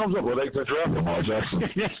saying. That comes up. Well, they draft Lamar Jackson.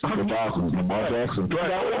 The Falcons. Lamar Jackson.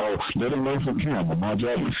 Let him learn from Cam. Lamar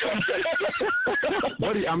Jackson.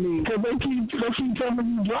 What do you, I mean? Because they keep telling me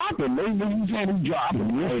he's dropping. They saying he's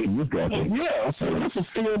dropping. Yeah, he's dropping. Yeah, so that's a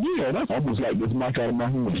steal deal. That's almost like this mic out of my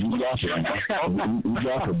hand. He's dropping. He's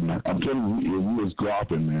dropping, man. I'm telling you, he is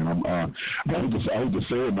dropping, man. I hate to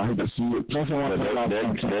say it, and I hate to see it. That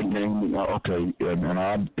game, okay,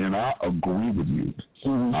 and I agree with you.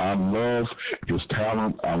 Mm-hmm. I love his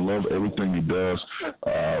talent. I love everything he does.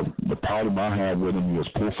 The problem I have with him is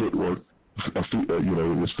poor footwork. His feet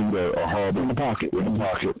are hard in the pocket.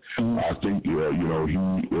 Mm-hmm. I think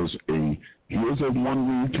he is a one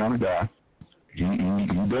read kind of guy. He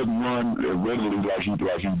doesn't run regularly like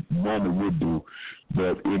he normally would do,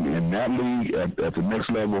 but in that league at the next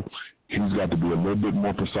level, he's got to be a little bit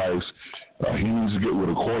more precise. He needs to get with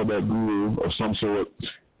a quarterback guru of some sort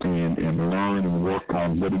and learn and work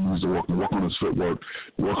on what he needs to work on his footwork,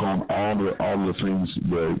 work on all the things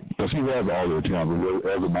because he has all the talent. He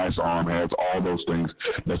has a nice arm, has all those things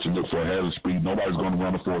that you look for. Has the speed. Nobody's going to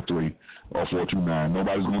run a 4.3 or 4.29.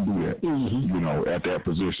 Nobody's going to do that, at that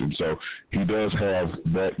position. So he does have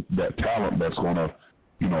that talent that's going to,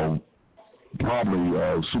 probably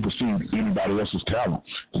supersede anybody else's talent,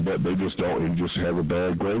 but they just don't. He just has a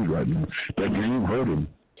bad grade right now. That game hurt him.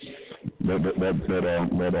 That bowl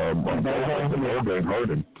game hurt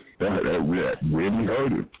him. That really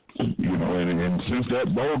hurt him. And since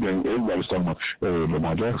that bowl game, everybody's talking about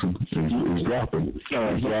Lamar Jackson is dropping. He's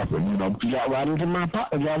dropping. Got right into my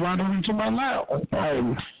lap.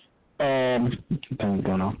 Things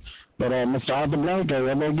going on. But Mr. Arthur Blanco,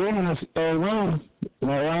 they're giving us round.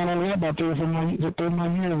 Round on that about 3 or 4 more years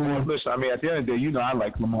now. Listen, I mean, at the end of the day, I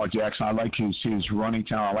like Lamar Jackson. I like his running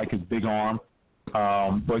talent. I like his big arm.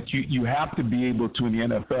 But you have to be able to, in the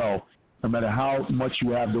NFL, no matter how much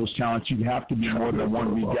you have those talents, you have to be more than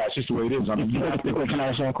one read guy. It's just the way it is. I mean, you have to. Can I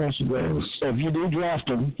ask you a question? If you do draft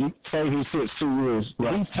him, say he sits 2 years,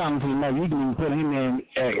 he's talented enough. You can even put him in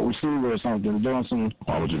at receiver or something, doing some.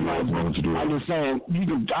 Why would you do that? I'm just saying.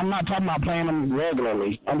 I'm not talking about playing him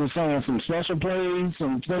regularly. I'm just saying some special plays,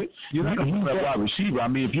 You're not going to put him wide receiver. I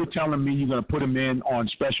mean, if you're telling me you're going to put him in on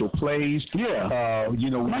special plays, when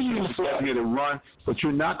you're expecting to run, but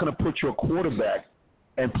you're not going to put your quarterback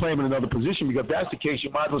and play him in another position, because if that's the case, you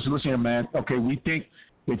might as well say, listen, man, okay, we think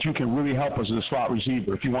that you can really help us as a slot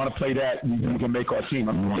receiver. If you want to play that, you can make our team.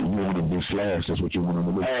 You want to be slash. That's what you want to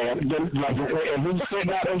do. And then, if we sit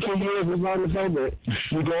out in 2 years, we're going to say that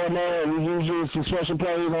we go in there and we use you some special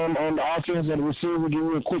plays on the offense and the receiver, give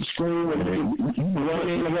you a quick screen and run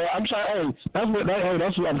in the way. I'm trying. That's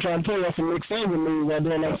what I'm trying to tell you. That's a Nick Saban move right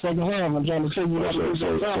there in that second half. I'm trying to tell you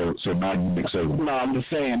that. So now you Nick Saban. No, I'm just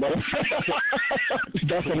saying that.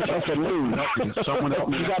 that's a move. Someone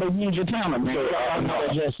else. You got to use your talent, man.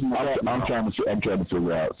 I'm trying to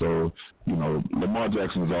figure out. So, Lamar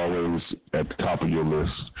Jackson is always at the top of your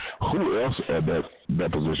list. Who else at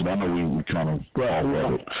that position? I know we kind of off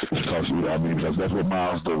of it because that's what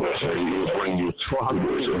Miles does. He'll bring you.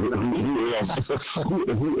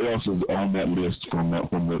 Who else is on that list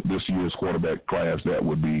from this year's quarterback class that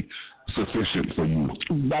would be sufficient for you?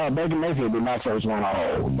 Baker Mayfield would be my first one.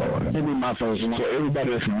 Oh, Lord. He'd be my first one. So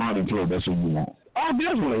everybody that's from Martin Club, that's who you want. Oh,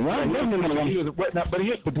 definitely.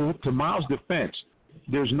 But to Miles' defense,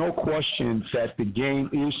 there's no question that the game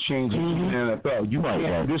is changing in the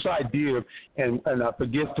NFL. This idea, and I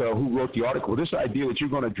forget who wrote the article, this idea that you're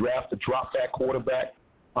going to draft a drop-back quarterback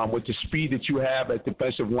with the speed that you have at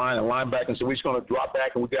defensive line and linebacker, so we're just going to drop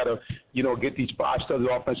back and we got to, get these 5-star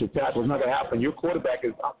offensive tackles. It's not going to happen. Your quarterback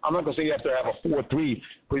is, I'm not going to say you have to have a 4-3,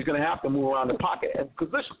 but he's going to have to move around the pocket. And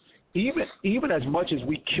because listen, even as much as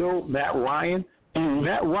we kill Matt Ryan,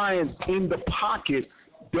 Matt Ryan in the pocket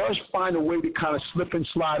does find a way to kind of slip and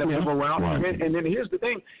slide and move around. Right. And then here's the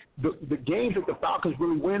thing. The games that the Falcons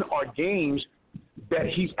really win are games that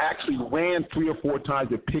he's actually ran 3 or 4 times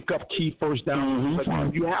to pick up key first downs.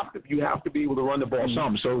 But you have to be able to run the ball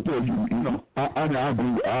some. So I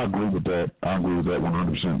agree with that. I agree with that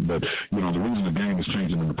 100%. But the reason the game is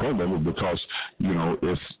changing in the pro level is because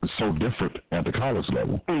it's so different at the college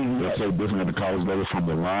level. It's so different at the college level, from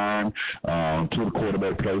the line to the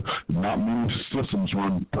quarterback play. Not many systems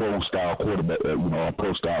run pro style quarterback.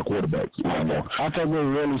 Pro style quarterbacks. I think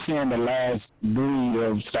we're really seeing the last breed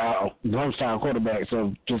of pro style quarterbacks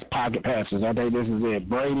of just pocket passes. I think this is it.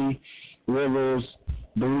 Brady, Rivers,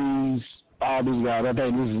 Breeze, all these guys. I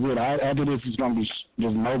think this is it. I think this is going to be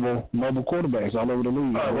just mobile quarterbacks all over the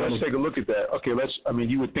league. All right, let's take a look at that. Okay,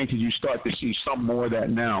 you would think that you start to see some more of that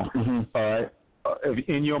now. All right.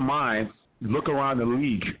 In your mind, look around the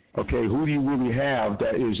league. Okay, who do you really have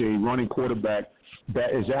that is a running quarterback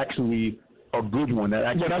that is actually a good one?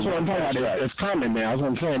 That's what I'm talking about. It's coming now. That's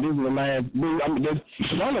what I'm saying. This is the last. I mean, there's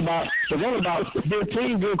only about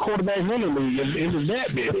 15 good quarterbacks in the league. It's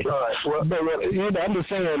that big. All right. Well, but I'm just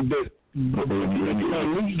saying that the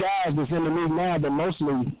elite guys that's in the league now, they're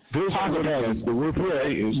mostly pocket passes. The real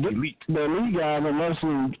play is elite. The elite guys are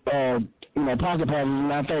mostly pocket passes,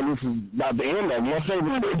 and I think this is about the end of it. Let's say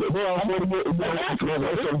we're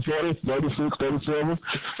 40, 36, 37.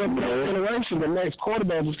 Generation, the next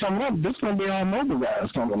quarterback is coming up. This is going to be all mobile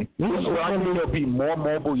guys coming. I think there'll be more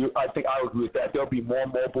mobile. I think I would agree with that. There'll be more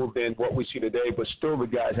mobile than what we see today, but still the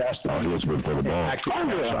guys has to be active.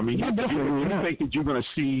 I mean, you think that you're going to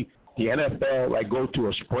see the NFL go to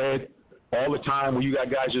a spread all the time where you got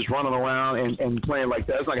guys just running around and playing like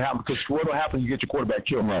that? It's not going to happen, because what will happen? You get your quarterback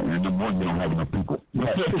killed. Right, and number one, you don't have enough people.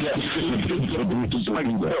 Right.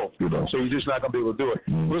 So you're just not going to be able to do it.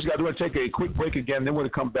 We're just going to take a quick break again, then we're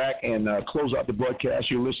going to come back and close out the broadcast.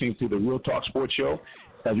 You're listening to the Real Talk Sports Show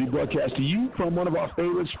as we broadcast to you from one of our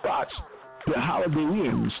favorite spots, the Holiday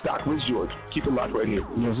Inn in Stockbridge, Georgia. Keep it locked right here.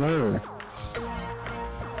 Yes, sir.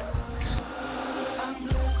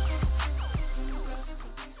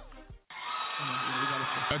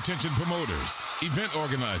 Attention promoters, event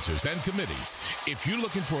organizers, and committees. If you're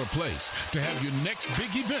looking for a place to have your next big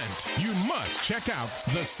event, you must check out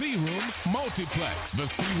the C Room Multiplex. The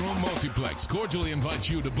C Room Multiplex cordially invites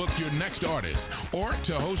you to book your next artist or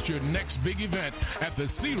to host your next big event at the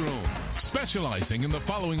C Room, specializing in the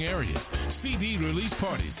following areas: CD release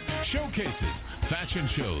parties, showcases, fashion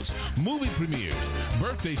shows, movie premieres,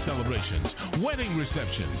 birthday celebrations, wedding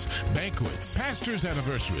receptions, banquets, pastors'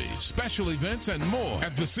 anniversaries, special events, and more.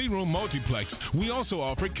 At the C Room Multiplex, we also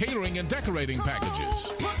offer catering and decorating packages.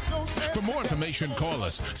 For more information, call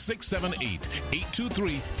us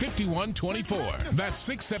 678-823-5124. That's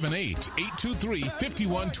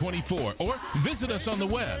 678-823-5124. Or visit us on the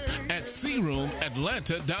web at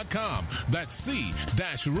croomatlanta.com. That's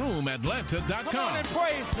c-roomatlanta.com.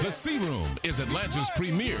 The C Room is Atlanta's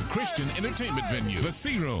premier Christian entertainment venue. The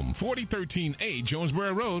C Room, 4013A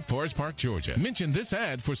Jonesboro Road, Forest Park, Georgia. Mention this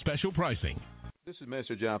ad for special pricing. This is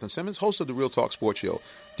Minister Jonathan Simmons, host of the Real Talk Sports Show.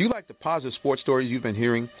 Do you like the positive sports stories you've been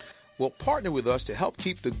hearing? Well, partner with us to help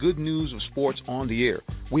keep the good news of sports on the air.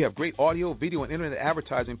 We have great audio, video, and internet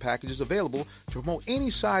advertising packages available to promote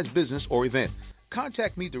any size business or event.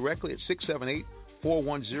 Contact me directly at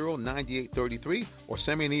 678-410-9833 or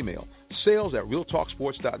send me an email,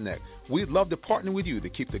 sales@realtalksports.net. We'd love to partner with you to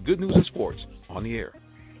keep the good news of sports on the air.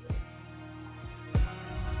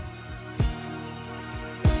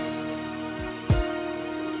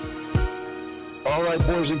 All right,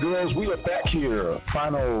 boys and girls, we are back here.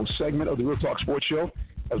 Final segment of the Real Talk Sports Show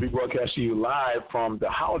as we broadcast to you live from the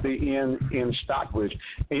Holiday Inn in Stockbridge.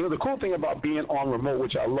 And, the cool thing about being on remote,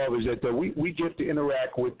 which I love, is that we get to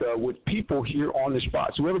interact with people here on the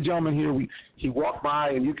spot. So we have a gentleman here. He walked by,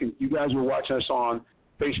 and you guys were watching us on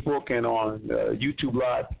Facebook and on YouTube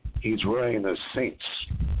Live. He's wearing the Saints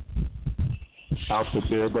outfit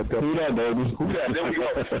there, but who that, baby? Who that? There we go.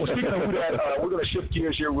 Well, speaking of who that, we're going to shift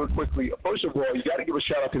gears here real quickly. First of all, you got to give a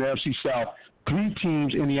shout out to the NFC South. 3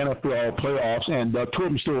 teams in the NFL playoffs, and 2 of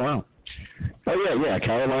them still around. Oh yeah,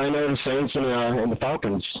 Carolina, the Saints, and the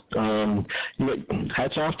Falcons.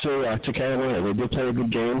 Hats off to Carolina. They did play a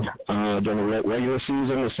good game during the regular season.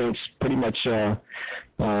 The Saints pretty much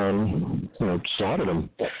slaughtered them,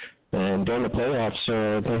 and during the playoffs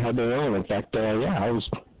they had their own. In fact,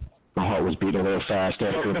 my heart was beating a little fast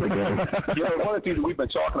after the game. One of the things that we've been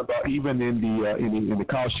talking about, even in the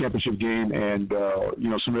college championship game and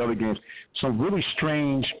some of the other games, some really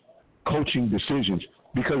strange coaching decisions.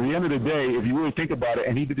 Because at the end of the day, if you really think about it,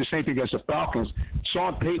 and he did the same thing against the Falcons,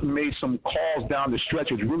 Sean Payton made some calls down the stretch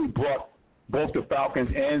which really brought both the Falcons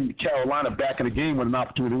and Carolina back in the game with an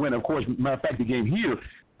opportunity to win. Of course, matter of fact, the game here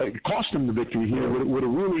it cost them the victory here. With a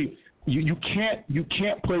really, you can't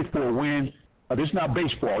play for a win. This is not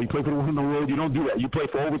baseball. You play for the win on the road. You don't do that. You play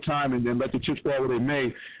for overtime and then let the chips fall where they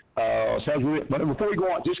may. But before we go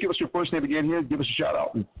on, just give us your first name again here. Give us a shout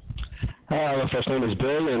out. My first name is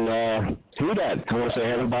Bill, and who that? I want to say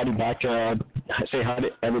everybody back. Say hi to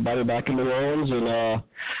everybody back in New Orleans, and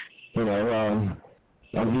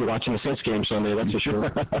I'll be watching the Saints game Sunday. That's for sure.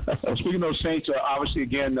 Speaking of those Saints, obviously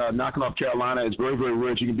again knocking off Carolina is very, very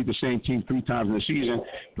rare. You can beat the same team 3 times in the season,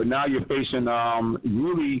 but now you're facing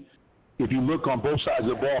really. If you look on both sides of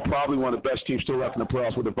the ball, probably one of the best teams still left in the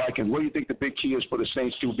playoffs with the Vikings. What do you think the big key is for the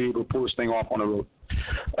Saints to be able to pull this thing off on the road?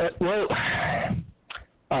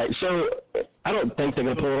 All right, so I don't think they're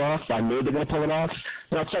going to pull it off. I know they're going to pull it off,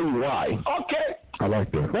 and I'll tell you why. Okay. I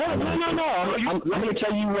like that. No. I'm going to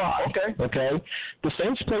tell you why. Okay. The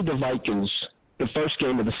Saints played the Vikings the first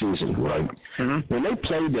game of the season, right? Mm-hmm. When they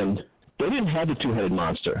played them, they didn't have the 2-headed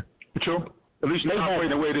monster. True. At least they not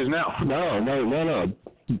the way it is now. No.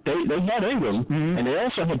 They had Ingram, and they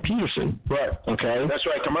also had Peterson. Right. Okay. That's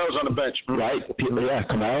right. Camaro's on the bench. Right. Yeah,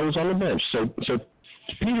 Camaro was on the bench. So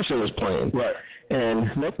Peterson was playing. Right.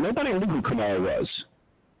 And nobody knew who Camaro was.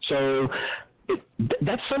 So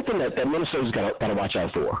that's something that Minnesota's got to watch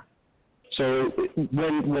out for. So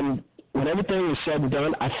when everything is said and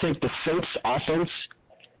done, I think the Saints offense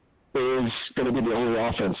is going to be the only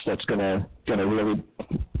offense that's going to really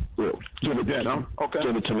give it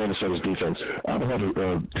to Minnesota's defense. I would have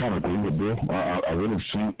to kind of agree with Bill. I really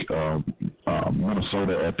think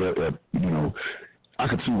Minnesota I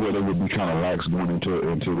could see where they would be kind of lax going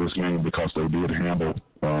into this game because they did handle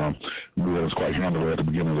it was quite handled at the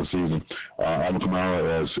beginning of the season. Alvin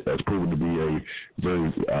Kamara has proven to be a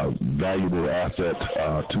very valuable asset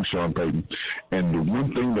to Sean Payton. And the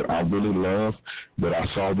one thing that I really love that I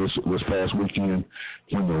saw this past weekend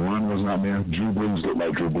when the run was not there, Drew Brees looked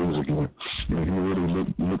like Drew Brees again. He really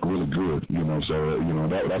looked really good.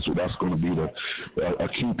 So that's going to be a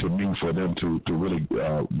key to me for them to really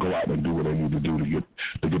go out and do what they need to do to get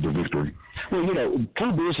the victory. Well,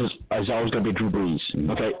 Drew Brees is always going to be Drew Brees.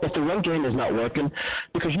 Okay, if the run game is not working,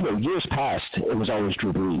 because years past it was always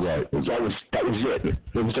Drew Brees. Right, that was it.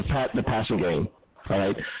 It was the passing game. All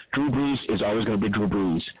right, Drew Brees is always going to be Drew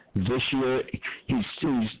Brees. This year,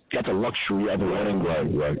 he's got the luxury of a running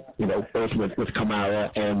right. You know, both with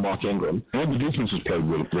Kamara and Mark Ingram. And the defense has played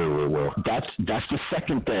really well. That's the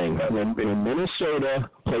second thing. When Minnesota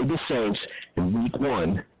played the Saints in Week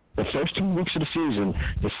 1, the first 2 weeks of the season,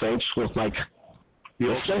 the Saints looked like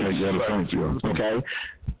the Saints. Okay,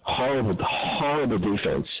 horrible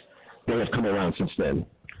defense. They have come around since then.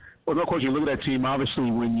 Well, of course, you look at that team,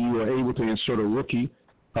 obviously, when you are able to insert a rookie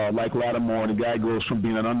like Lattimore, and the guy goes from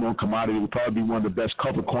being an unknown commodity to probably be one of the best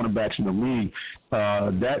covered cornerbacks in the league,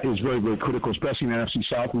 that is very, very critical, especially in the NFC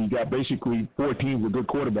South, where you got basically 4 teams with good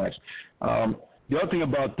quarterbacks. The other thing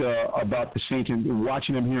about the Saints and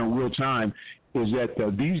watching them here in real time is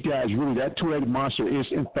that these guys really, that two-headed monster is,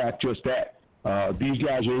 in fact, just that. These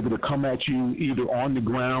guys are able to come at you either on the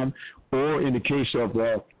ground or, in the case of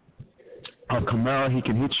Kamara, he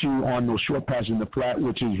can hit you on those short passes in the flat,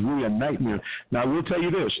 which is really a nightmare. Now, I will tell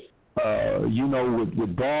you this, you know,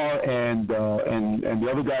 with Barr and the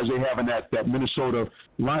other guys they have in that Minnesota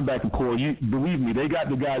linebacker core, believe me, they got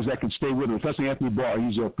the guys that can stay with them, especially Anthony Barr.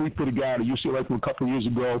 He's a 3-footed guy that UCLA from a couple of years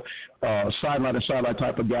ago, sideline to sideline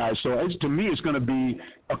type of guy. So to me, it's going to be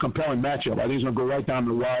a compelling matchup. I think it's going to go right down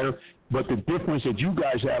the wire. But the difference that you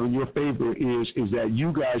guys have in your favor is that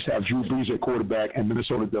you guys have Drew Brees at quarterback and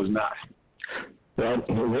Minnesota does not. Well,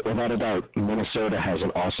 without a doubt, Minnesota has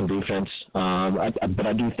an awesome defense. But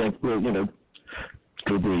I do think, you know,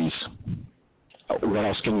 Drew Brees. What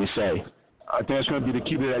else can you say? I think that's going to be the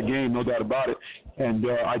key to that game, no doubt about it. And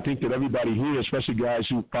I think that everybody here, especially guys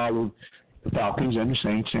who follow the Falcons and the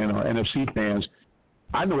Saints and are NFC fans,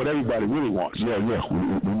 I know what everybody really wants. Yeah. We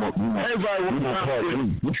want everybody wants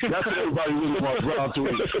round 3. That's what everybody really wants, round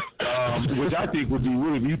 3. Which I think would be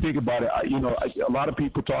really, if you think about it, you know, a lot of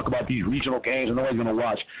people talk about these regional games and nobody's going to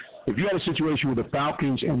watch. If you had a situation where the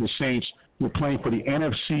Falcons and the Saints were playing for the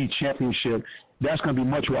NFC Championship, that's going to be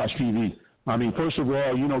much-watched TV. I mean, first of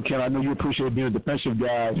all, you know, Ken, I know you appreciate being a defensive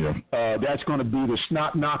guy. Yeah. That's going to be the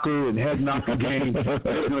snot knocker and head knocker game. It's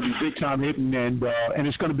going to be big time hitting, and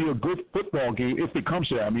it's going to be a good football game if it comes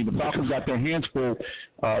to that. I mean, the Falcons got their hands full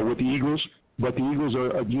with the Eagles, but the Eagles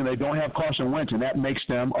are, you know, they don't have Carson Wentz, and that makes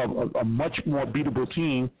them a much more beatable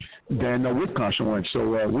team than with Carson Wentz.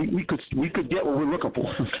 So we could get what we're looking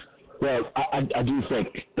for. Well, I do think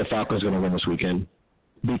the Falcons are going to win this weekend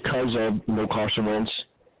because of no Carson Wentz.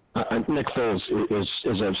 Nick Foles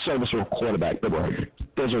is a serviceable quarterback, but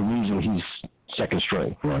there's a reason he's second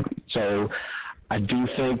string. Right. So I do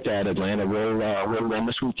think that Atlanta will win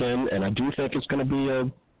this weekend, and I do think it's going to be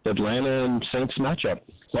a Atlanta and Saints matchup.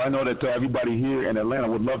 Well, I know that everybody here in Atlanta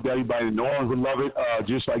would love that. Everybody in New Orleans would love it.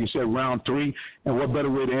 Just like you said, round 3. And what better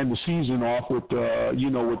way to end the season off with, you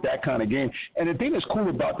know, with that kind of game. And the thing that's cool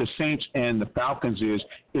about the Saints and the Falcons is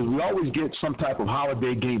we always get some type of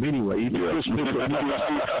holiday game anyway. Even Christmas or New Year's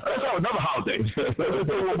Eve. Let's have another holiday. Let's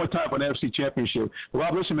do one more time for the NFC Championship. Well,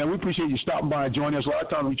 Rob, listen, man, we appreciate you stopping by and joining us. A lot of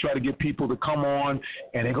times we try to get people to come on,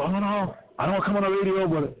 and they go, no, I don't want to come on the radio,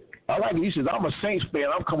 but I like it. He says, I'm a Saints fan.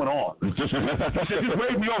 I'm coming on. He said, just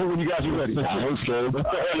wave me over when you guys are ready. Listen,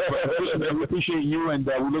 man, we appreciate you, and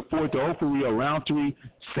we look forward to hopefully a round 3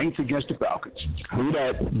 Saints against the Falcons. Who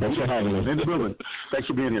that? Thanks for having us. In the building. Thanks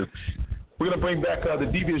for being here. We're going to bring back the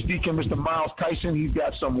devious deacon, Mr. Miles Tyson. He's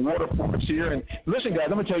got some water for us here. And listen, guys,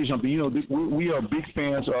 let me tell you something. You know, we are big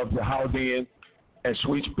fans of the Holiday Inn and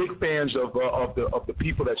Suites, big fans of the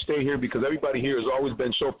people that stay here, because everybody here has always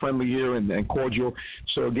been so friendly here and cordial.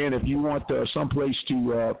 So again, if you want some place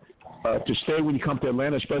to stay when you come to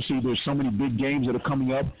Atlanta, especially there's so many big games that are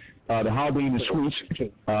coming up, the Holiday Inn and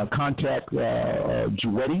Suites, contact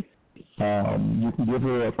Juetti. You can give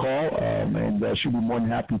her a call, and she'll be more than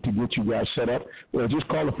happy to get you guys set up. Just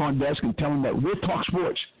call the front desk and tell them that Real Talk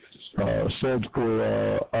Sports said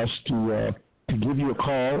for us to give you a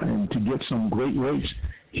call and to get some great rates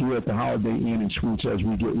here at the Holiday Inn and Suites as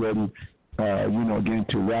we get ready, again,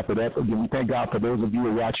 to wrap it up. Again, we thank God for those of you who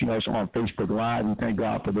are watching us on Facebook Live. We thank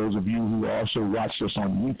God for those of you who also watched us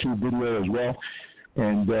on YouTube video as well.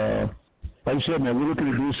 And like I said, man, we're looking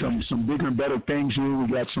to do some bigger and better things here. We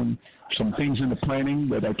got some things in the planning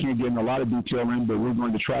that I can't get in a lot of detail in, but we're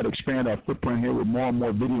going to try to expand our footprint here with more and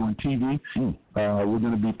more video and TV. We're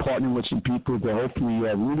going to be partnering with some people to hopefully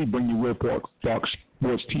really bring you Real Talk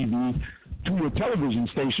Sports TV to your television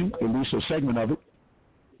station, at least a segment of it.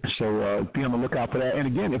 So be on the lookout for that. And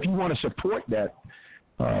again, if you want to support that,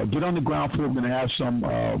 get on the ground floor. We're going to have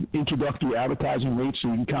some introductory advertising rates, so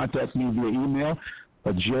you can contact me via email.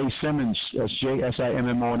 Jay Simmons, that's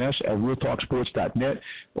JSIMMONS at RealTalkSports.net,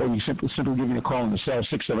 or you simply give me a call on the cell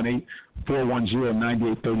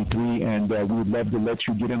 678-410-9833, and we would love to let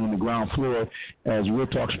you get in on the ground floor as Real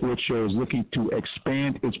Talk Sports Show is looking to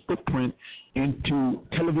expand its footprint into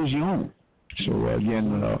television. So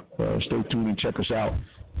again, stay tuned and check us out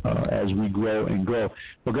as we grow and grow.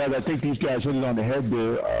 But guys, I think these guys hit it on the head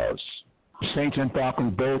there. Saints and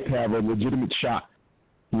Falcons both have a legitimate shot.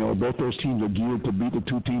 You know, both those teams are geared to beat the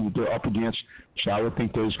two teams that they're up against. So I would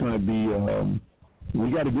think there's going to be we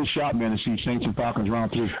got a good shot, man, to see Saints and Falcons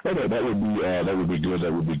round 3. That would be good.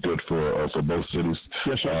 That would be good for both cities.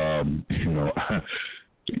 Yes, sir.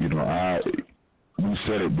 We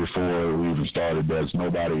said it before we even started. There's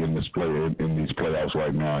nobody in these playoffs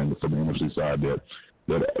right now, from the NFC side that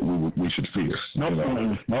we should fear. Nope.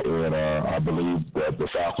 And I believe that the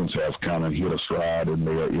Falcons have kind of hit a stride in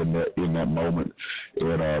that moment.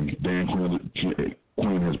 And Dan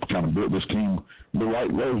Quinn has kind of built this team the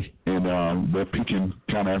right way, and they're peaking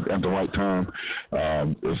kind of at the right time.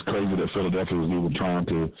 It's crazy that Philadelphia was even trying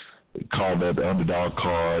to call that the underdog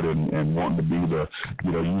card and wanting to be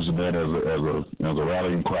using that as a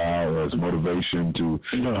rallying cry, as motivation to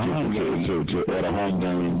at a home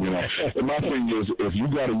game. You know, and my thing is, if you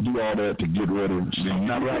got to do all that to get ready, then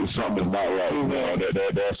not right. Something's not right. You know,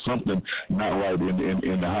 there's something not right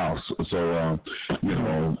in the house. So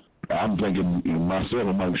I'm thinking myself,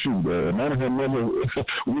 I'm like, shoot, none of them we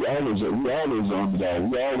always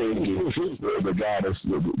underdog. We always the guy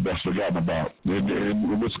that's forgotten about.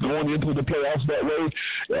 And what's going into the playoffs that way,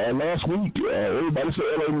 last week, everybody said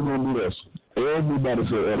LA was going to do this. Everybody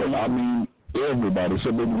said LA. I mean, everybody.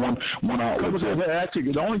 So maybe one outlet.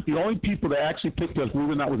 Actually, the only people that actually picked us, believe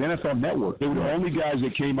it or not, was NFL Network. They were the only guys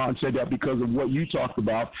that came out and said that because of what you talked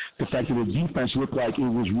about, the fact that the defense looked like it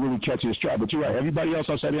was really catching its stride. But you're right. Everybody else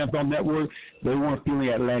outside the NFL Network, they weren't feeling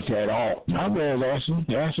Atlanta at all. I was awesome.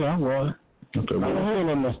 Yes, I was. Okay, please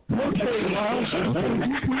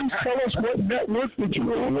tell us what network that you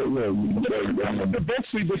were on. The best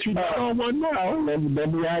thing that you on one now.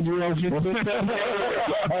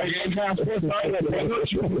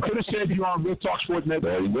 Could have said you on Real Talk Sports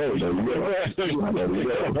Network. There you go.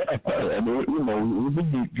 And we've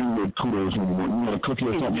been giving kudos when you want to cook or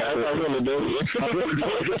something. I really do.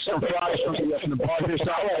 Some fries from the barber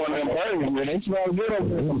shop.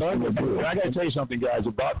 I got to tell you something, guys,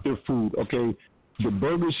 about their food. Okay. The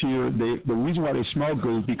burgers here, the reason why they smell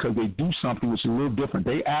good is because they do something which is a little different.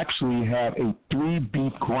 They actually have a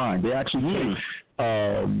 3-beef grind. They actually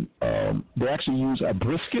use a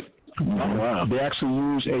brisket. Wow. They actually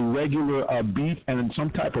use a regular beef and then some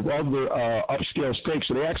type of other upscale steak.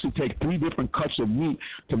 So they actually take 3 different cuts of meat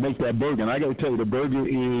to make that burger. And I got to tell you, the burger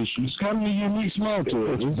it's kind of a unique smell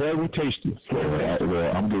to it. It's very tasty.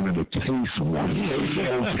 Well, I'm giving it a taste one.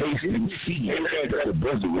 Taste and see. The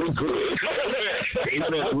burger was good. We're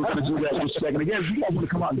going to do that in a second. Again, if you guys want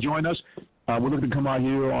to come out and join us, we're looking to come out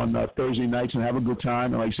here on Thursday nights and have a good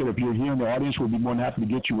time. And like I said, if you're here in the audience, we'll be more than happy to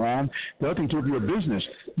get you on. The other thing, too, if you're a business,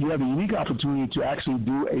 you have a unique opportunity to actually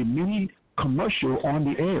do a mini commercial on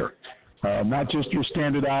the air. Not just your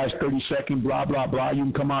standardized 30-second blah, blah, blah. You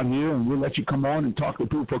can come out here, and we'll let you come on and talk to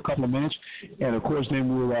people for a couple of minutes. And, of course, then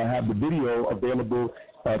we'll have the video available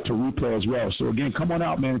to replay as well. So, again, come on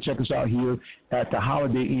out, man, and check us out here at the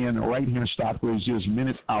Holiday Inn right here in Stockbridge, just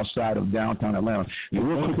minutes outside of downtown Atlanta. And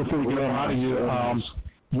real quick before we get out of here,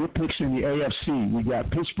 your picks in the AFC. We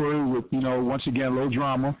got Pittsburgh with, once again, low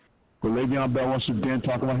drama. With Le'Veon Bell once again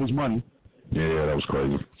talking about his money. Yeah, that was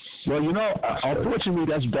crazy. Well, unfortunately,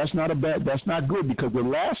 that's not good because the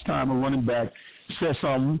last time a running back said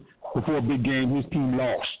something before a big game, his team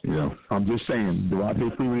lost. Yeah. I'm just saying,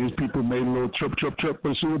 Devontae Freeman, his people made a little trip for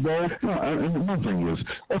the Super Bowl. No, and one thing is,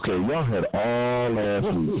 okay, y'all had all last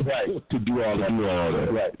week to do all that.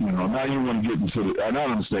 Right. Now you want to get into the. And I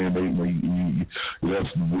understand this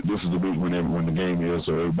is the week when the game is,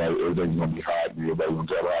 so everything's going to be hot. Everybody's going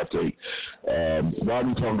to have a hot take. Why are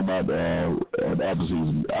we talking about after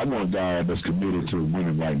season? I want a guy that's committed to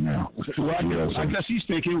winning right now. Well, I guess he's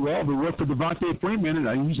thinking, well, we work for Devontae Freeman,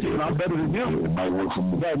 and he's I'm better than him. It might work for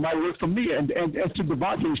me. That might work for me. And to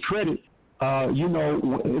Devontae's credit, at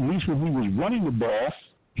least when he was running the ball,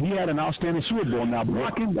 he had an outstanding Super Bowl. Now,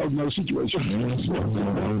 blocking, that was another situation.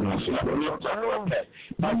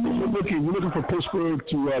 We're looking for Pittsburgh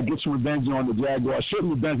to get some revenge on the Jaguars.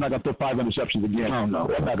 Certainly, Ben's not going to throw 5 interceptions again. No.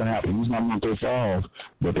 That's not going to happen. He's not going to throw 5,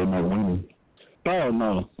 but they're not winning. Oh,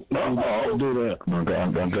 no. Don't do that. I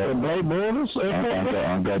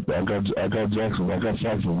got Jackson. I got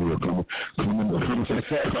Jacksonville coming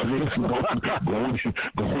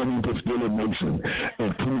going into Philly Nation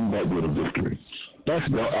and coming back with a victory.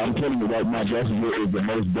 I'm telling you right now, Jacksonville is the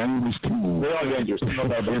most dangerous team. They are dangerous. They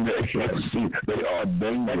are dangerous.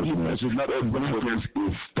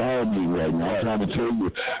 It's starving right now. I'm trying to tell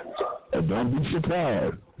you, don't be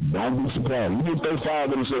surprised. Don't be surprised. You get those 5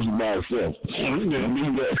 interceptions by yourself.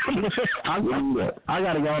 I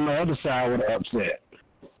got to go on the other side with an upset.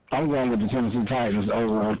 I'm going with the Tennessee Titans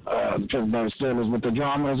over the Pittsburgh Steelers with the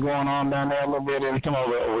drama that's going on down there a little bit in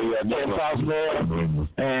Foxborough.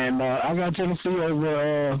 And I got Tennessee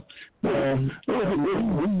over. We didn't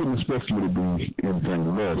expect you to be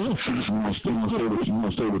anything less. You want to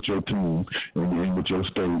stay with your team and with your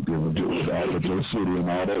state and with your city and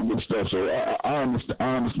all that good stuff. So I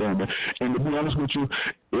understand that. And to be honest with you,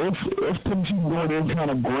 if Tennessee go there and kind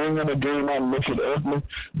of bring in a game out and make it ugly,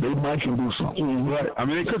 they might can do something. Right. I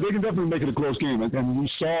mean, they can definitely make it a close game. And we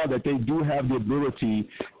saw that they do have the ability,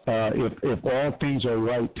 if all things are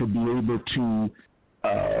right, to be able to,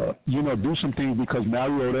 do some things because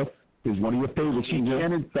Mariota is one of your favorites. He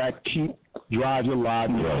can, in fact, keep drives alive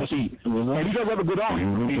in the seat. And he does have a good arm.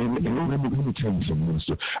 Let me tell you something,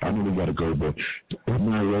 Minister. I know we got to go, but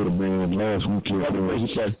Mariota, man, last weekend, I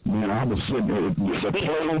was sitting there. The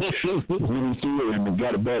play, when he threw it and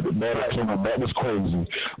got a bad return, that was crazy.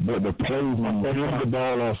 But the play when he handed the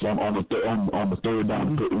ball off on the third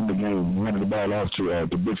down in the game, he handed the ball off to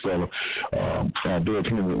the big fella, Derrick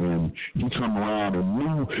Henry, and he come around and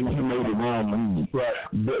knew he made the wrong move. Right.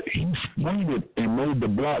 But he sprung it and made the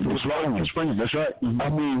block just wrong. That's right. I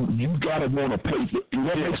mean, you gotta want to pay.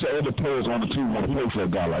 What makes the other players on the team want to pay for a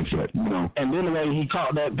guy like that? And then the way he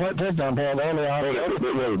caught that touchdown pass earlier,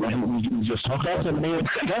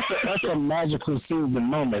 that's a magical season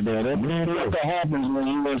moment there. That's what happens when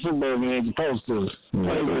you win Super Bowl and you're supposed to.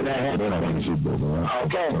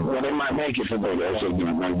 Okay, well they might make it for that.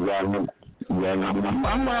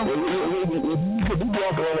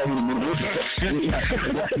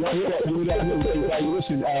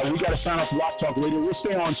 Listen, we got to sign off Block Talk Radio. We'll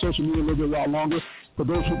stay on social media a little bit while longer. For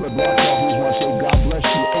those who are Block Talk, we just want to say God bless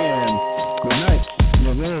you and good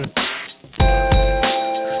night.